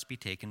 which must be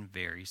taken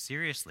very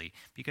seriously,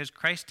 because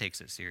Christ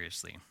takes it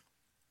seriously.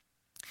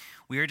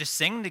 We are to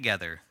sing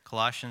together,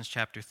 Colossians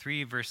chapter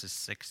 3, verses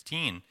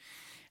 16,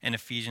 and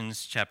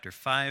Ephesians chapter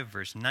 5,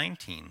 verse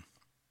 19.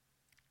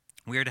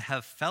 We are to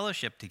have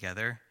fellowship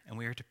together, and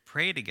we are to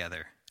pray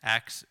together,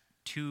 Acts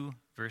 2,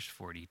 verse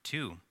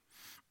 42.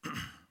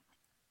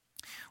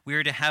 We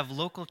are to have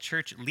local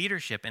church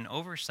leadership and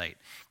oversight.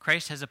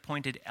 Christ has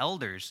appointed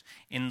elders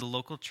in the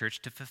local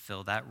church to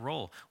fulfill that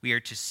role. We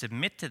are to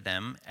submit to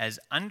them as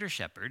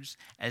under-shepherds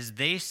as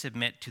they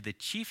submit to the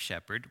chief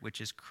shepherd, which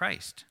is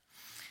Christ.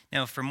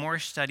 Now, for more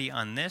study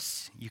on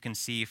this, you can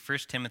see 1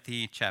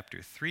 Timothy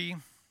chapter 3,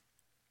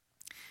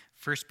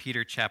 1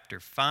 Peter chapter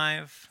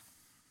 5,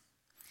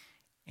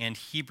 and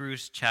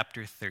Hebrews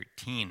chapter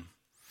 13.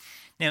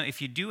 Now,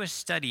 if you do a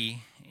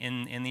study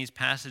in these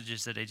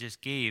passages that I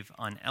just gave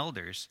on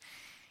elders,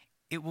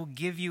 it will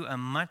give you a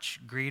much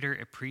greater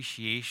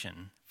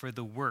appreciation for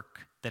the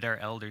work that our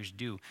elders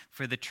do,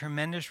 for the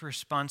tremendous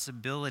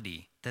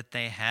responsibility that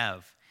they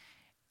have.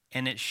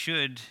 And it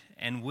should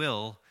and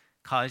will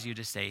cause you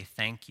to say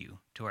thank you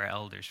to our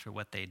elders for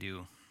what they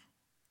do.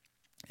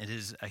 It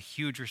is a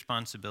huge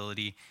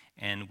responsibility,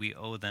 and we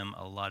owe them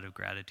a lot of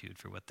gratitude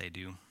for what they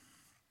do.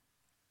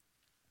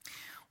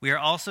 We are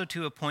also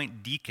to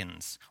appoint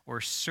deacons,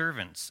 or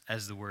servants,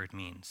 as the word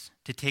means,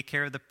 to take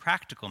care of the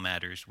practical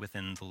matters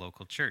within the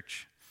local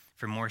church.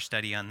 For more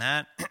study on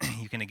that,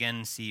 you can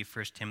again see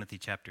 1 Timothy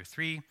chapter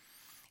 3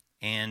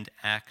 and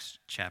Acts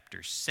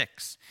chapter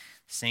 6.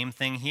 Same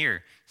thing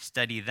here.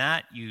 Study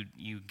that.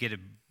 You get a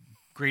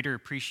greater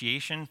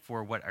appreciation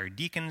for what our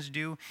deacons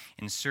do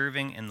in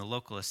serving in the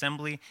local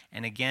assembly,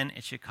 and again,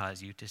 it should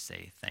cause you to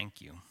say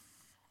thank you.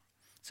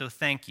 So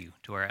thank you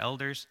to our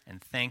elders, and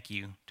thank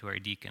you to our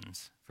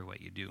deacons for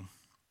what you do.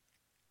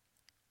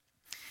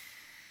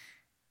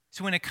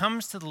 So when it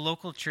comes to the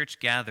local church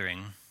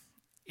gathering,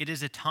 it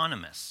is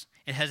autonomous.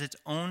 It has its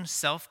own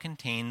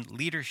self-contained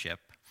leadership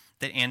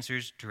that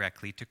answers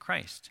directly to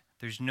Christ.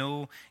 There's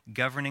no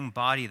governing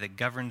body that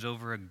governs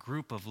over a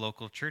group of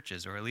local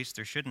churches, or at least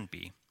there shouldn't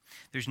be.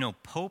 There's no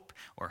pope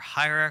or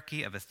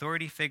hierarchy of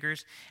authority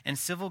figures, and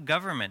civil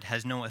government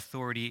has no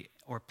authority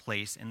or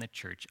place in the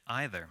church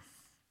either.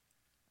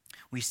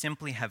 We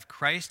simply have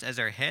Christ as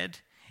our head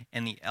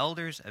and the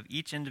elders of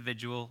each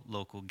individual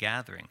local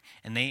gathering,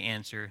 and they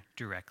answer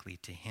directly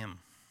to him.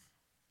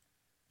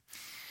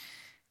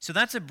 So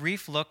that's a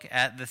brief look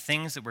at the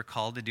things that we're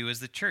called to do as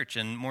the church,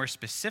 and more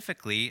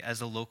specifically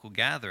as a local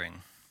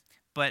gathering.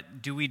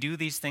 But do we do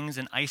these things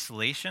in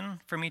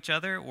isolation from each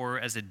other or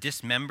as a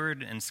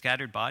dismembered and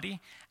scattered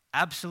body?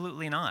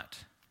 Absolutely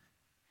not.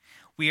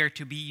 We are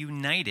to be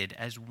united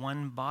as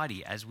one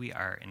body as we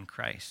are in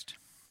Christ.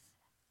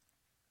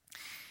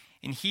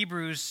 In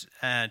Hebrews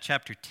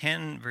chapter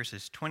 10,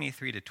 verses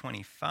 23 to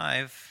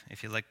 25,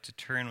 if you'd like to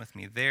turn with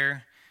me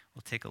there,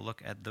 we'll take a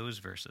look at those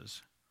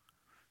verses.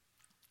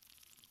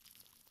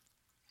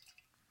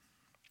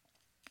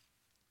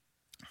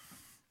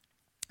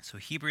 So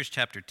Hebrews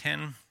chapter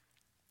 10,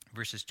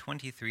 verses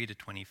 23 to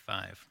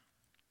 25.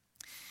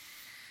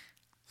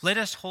 Let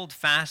us hold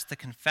fast the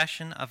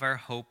confession of our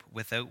hope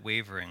without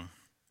wavering,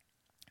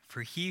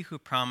 for he who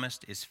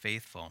promised is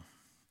faithful.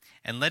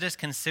 And let us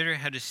consider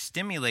how to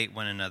stimulate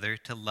one another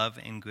to love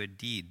and good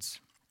deeds.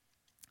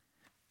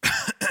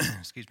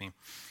 Excuse me.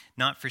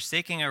 Not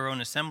forsaking our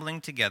own assembling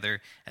together,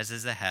 as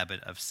is the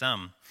habit of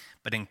some,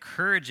 but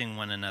encouraging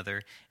one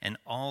another, and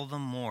all the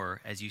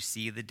more as you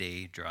see the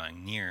day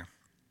drawing near.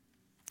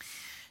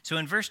 So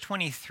in verse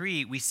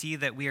 23, we see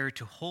that we are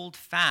to hold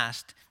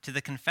fast to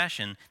the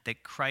confession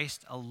that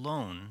Christ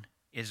alone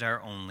is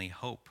our only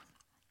hope.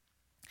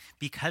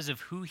 Because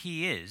of who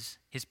he is,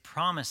 his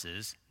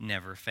promises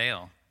never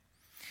fail.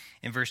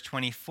 In verse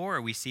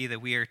 24, we see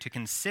that we are to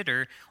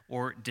consider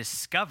or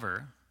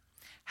discover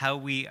how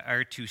we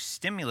are to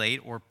stimulate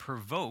or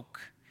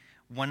provoke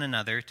one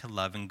another to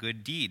love and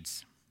good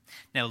deeds.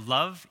 Now,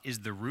 love is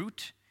the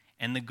root,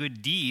 and the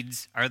good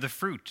deeds are the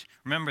fruit.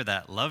 Remember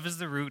that. Love is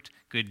the root,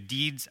 good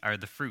deeds are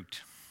the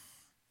fruit.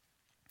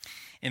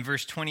 In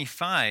verse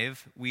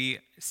 25, we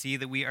see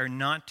that we are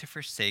not to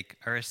forsake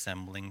our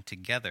assembling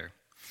together.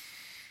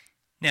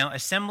 Now,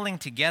 assembling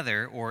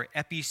together, or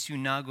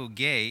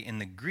episynagoge in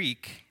the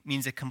Greek,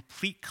 means a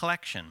complete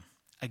collection,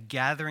 a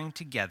gathering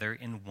together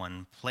in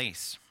one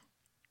place.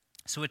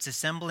 So it's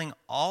assembling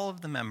all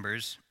of the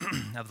members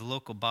of the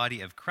local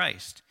body of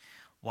Christ.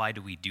 Why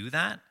do we do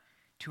that?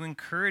 To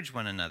encourage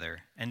one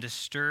another and to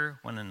stir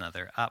one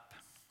another up.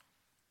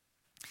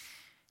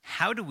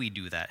 How do we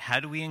do that? How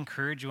do we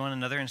encourage one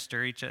another and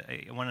stir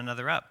one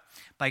another up?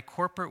 By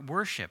corporate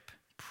worship,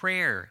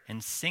 prayer,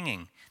 and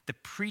singing, the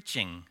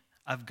preaching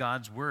of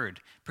God's word,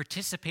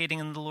 participating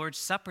in the Lord's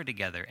Supper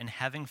together, and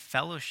having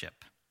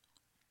fellowship.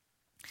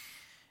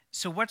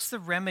 So what's the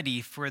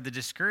remedy for the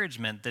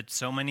discouragement that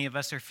so many of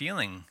us are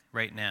feeling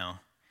right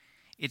now?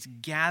 It's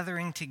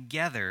gathering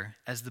together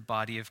as the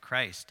body of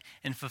Christ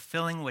and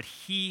fulfilling what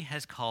he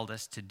has called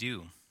us to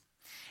do.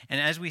 And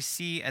as we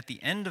see at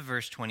the end of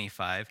verse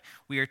 25,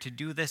 we are to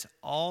do this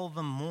all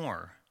the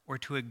more, or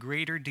to a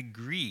greater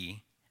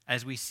degree,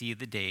 as we see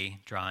the day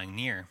drawing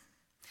near.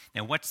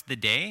 Now, what's the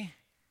day?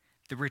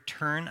 The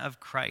return of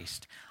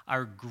Christ,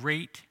 our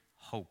great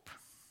hope.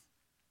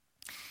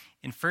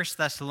 In 1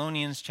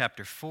 Thessalonians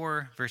chapter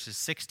 4, verses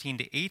 16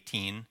 to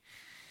 18,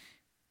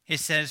 it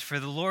says, "For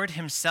the Lord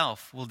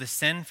himself will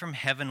descend from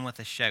heaven with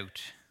a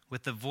shout,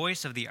 with the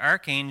voice of the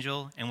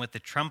archangel and with the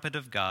trumpet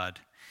of God,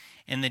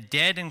 and the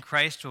dead in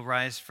Christ will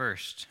rise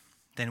first.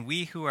 Then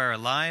we who are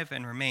alive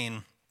and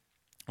remain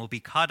will be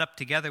caught up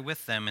together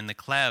with them in the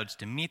clouds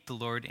to meet the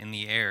Lord in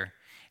the air,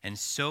 and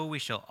so we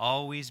shall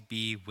always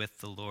be with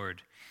the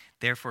Lord.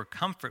 Therefore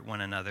comfort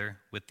one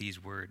another with these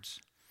words."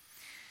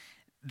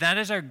 That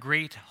is our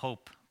great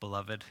hope,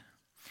 beloved.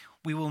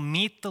 We will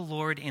meet the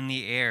Lord in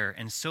the air,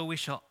 and so we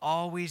shall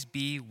always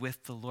be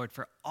with the Lord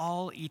for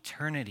all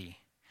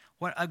eternity.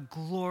 What a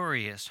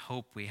glorious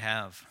hope we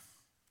have.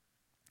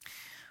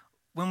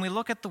 When we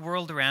look at the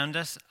world around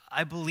us,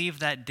 I believe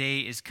that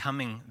day is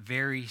coming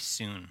very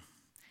soon.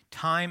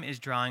 Time is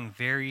drawing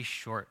very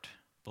short,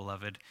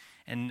 beloved.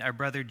 And our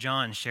brother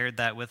John shared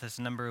that with us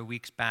a number of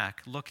weeks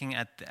back, looking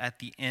at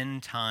the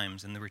end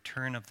times and the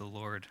return of the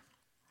Lord.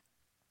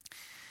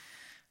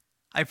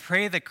 I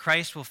pray that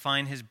Christ will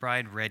find his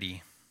bride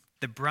ready,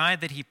 the bride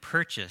that he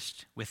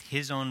purchased with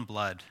his own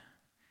blood,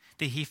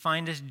 that he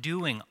find us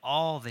doing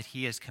all that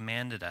he has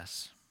commanded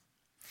us,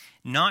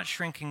 not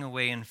shrinking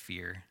away in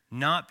fear,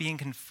 not being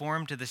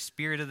conformed to the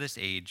spirit of this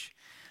age,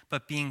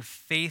 but being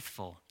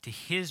faithful to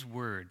his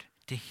word,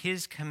 to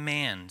his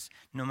commands,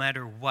 no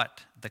matter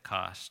what the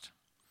cost.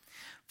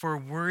 For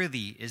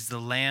worthy is the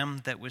Lamb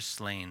that was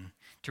slain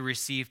to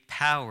receive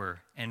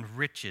power and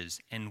riches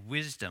and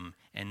wisdom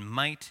and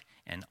might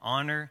and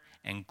honor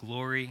and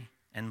glory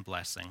and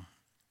blessing.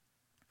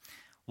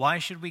 Why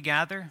should we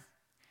gather?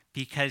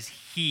 Because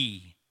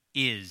he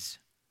is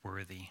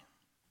worthy.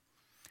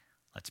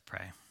 Let's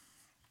pray.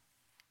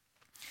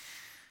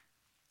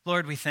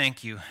 Lord, we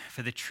thank you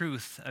for the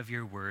truth of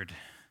your word.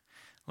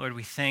 Lord,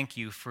 we thank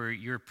you for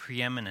your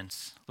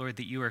preeminence. Lord,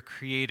 that you are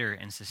creator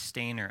and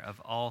sustainer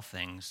of all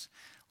things.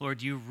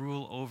 Lord, you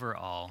rule over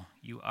all.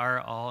 You are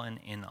all and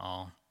in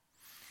all.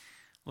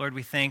 Lord,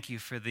 we thank you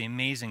for the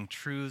amazing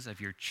truths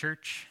of your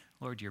church,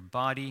 Lord, your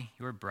body,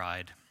 your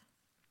bride.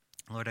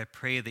 Lord, I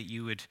pray that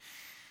you would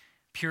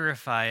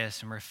purify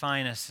us and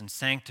refine us and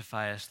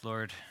sanctify us,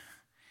 Lord,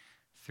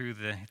 through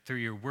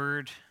your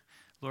word,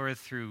 Lord,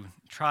 through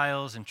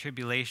trials and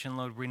tribulation.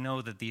 Lord, we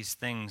know that these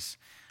things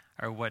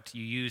are what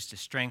you use to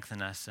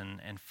strengthen us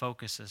and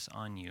focus us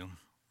on you.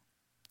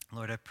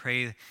 Lord, I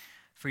pray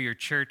for your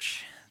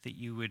church that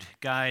you would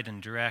guide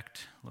and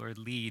direct, Lord,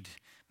 lead,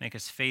 make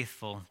us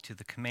faithful to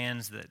the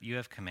commands that you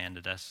have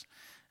commanded us.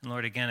 And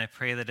Lord, again, I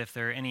pray that if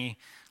there are any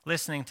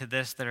listening to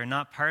this that are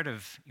not part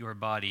of your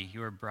body,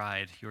 your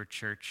bride, your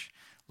church,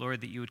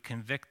 Lord, that you would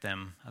convict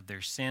them of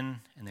their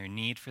sin and their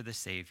need for the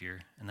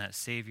Savior, and that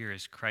Savior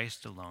is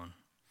Christ alone.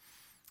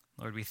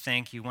 Lord, we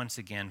thank you once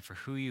again for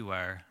who you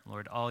are,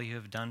 Lord, all you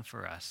have done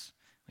for us.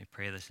 We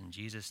pray this in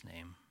Jesus'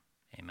 name.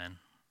 Amen.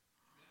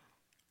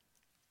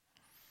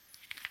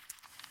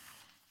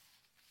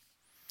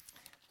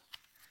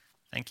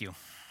 Thank you.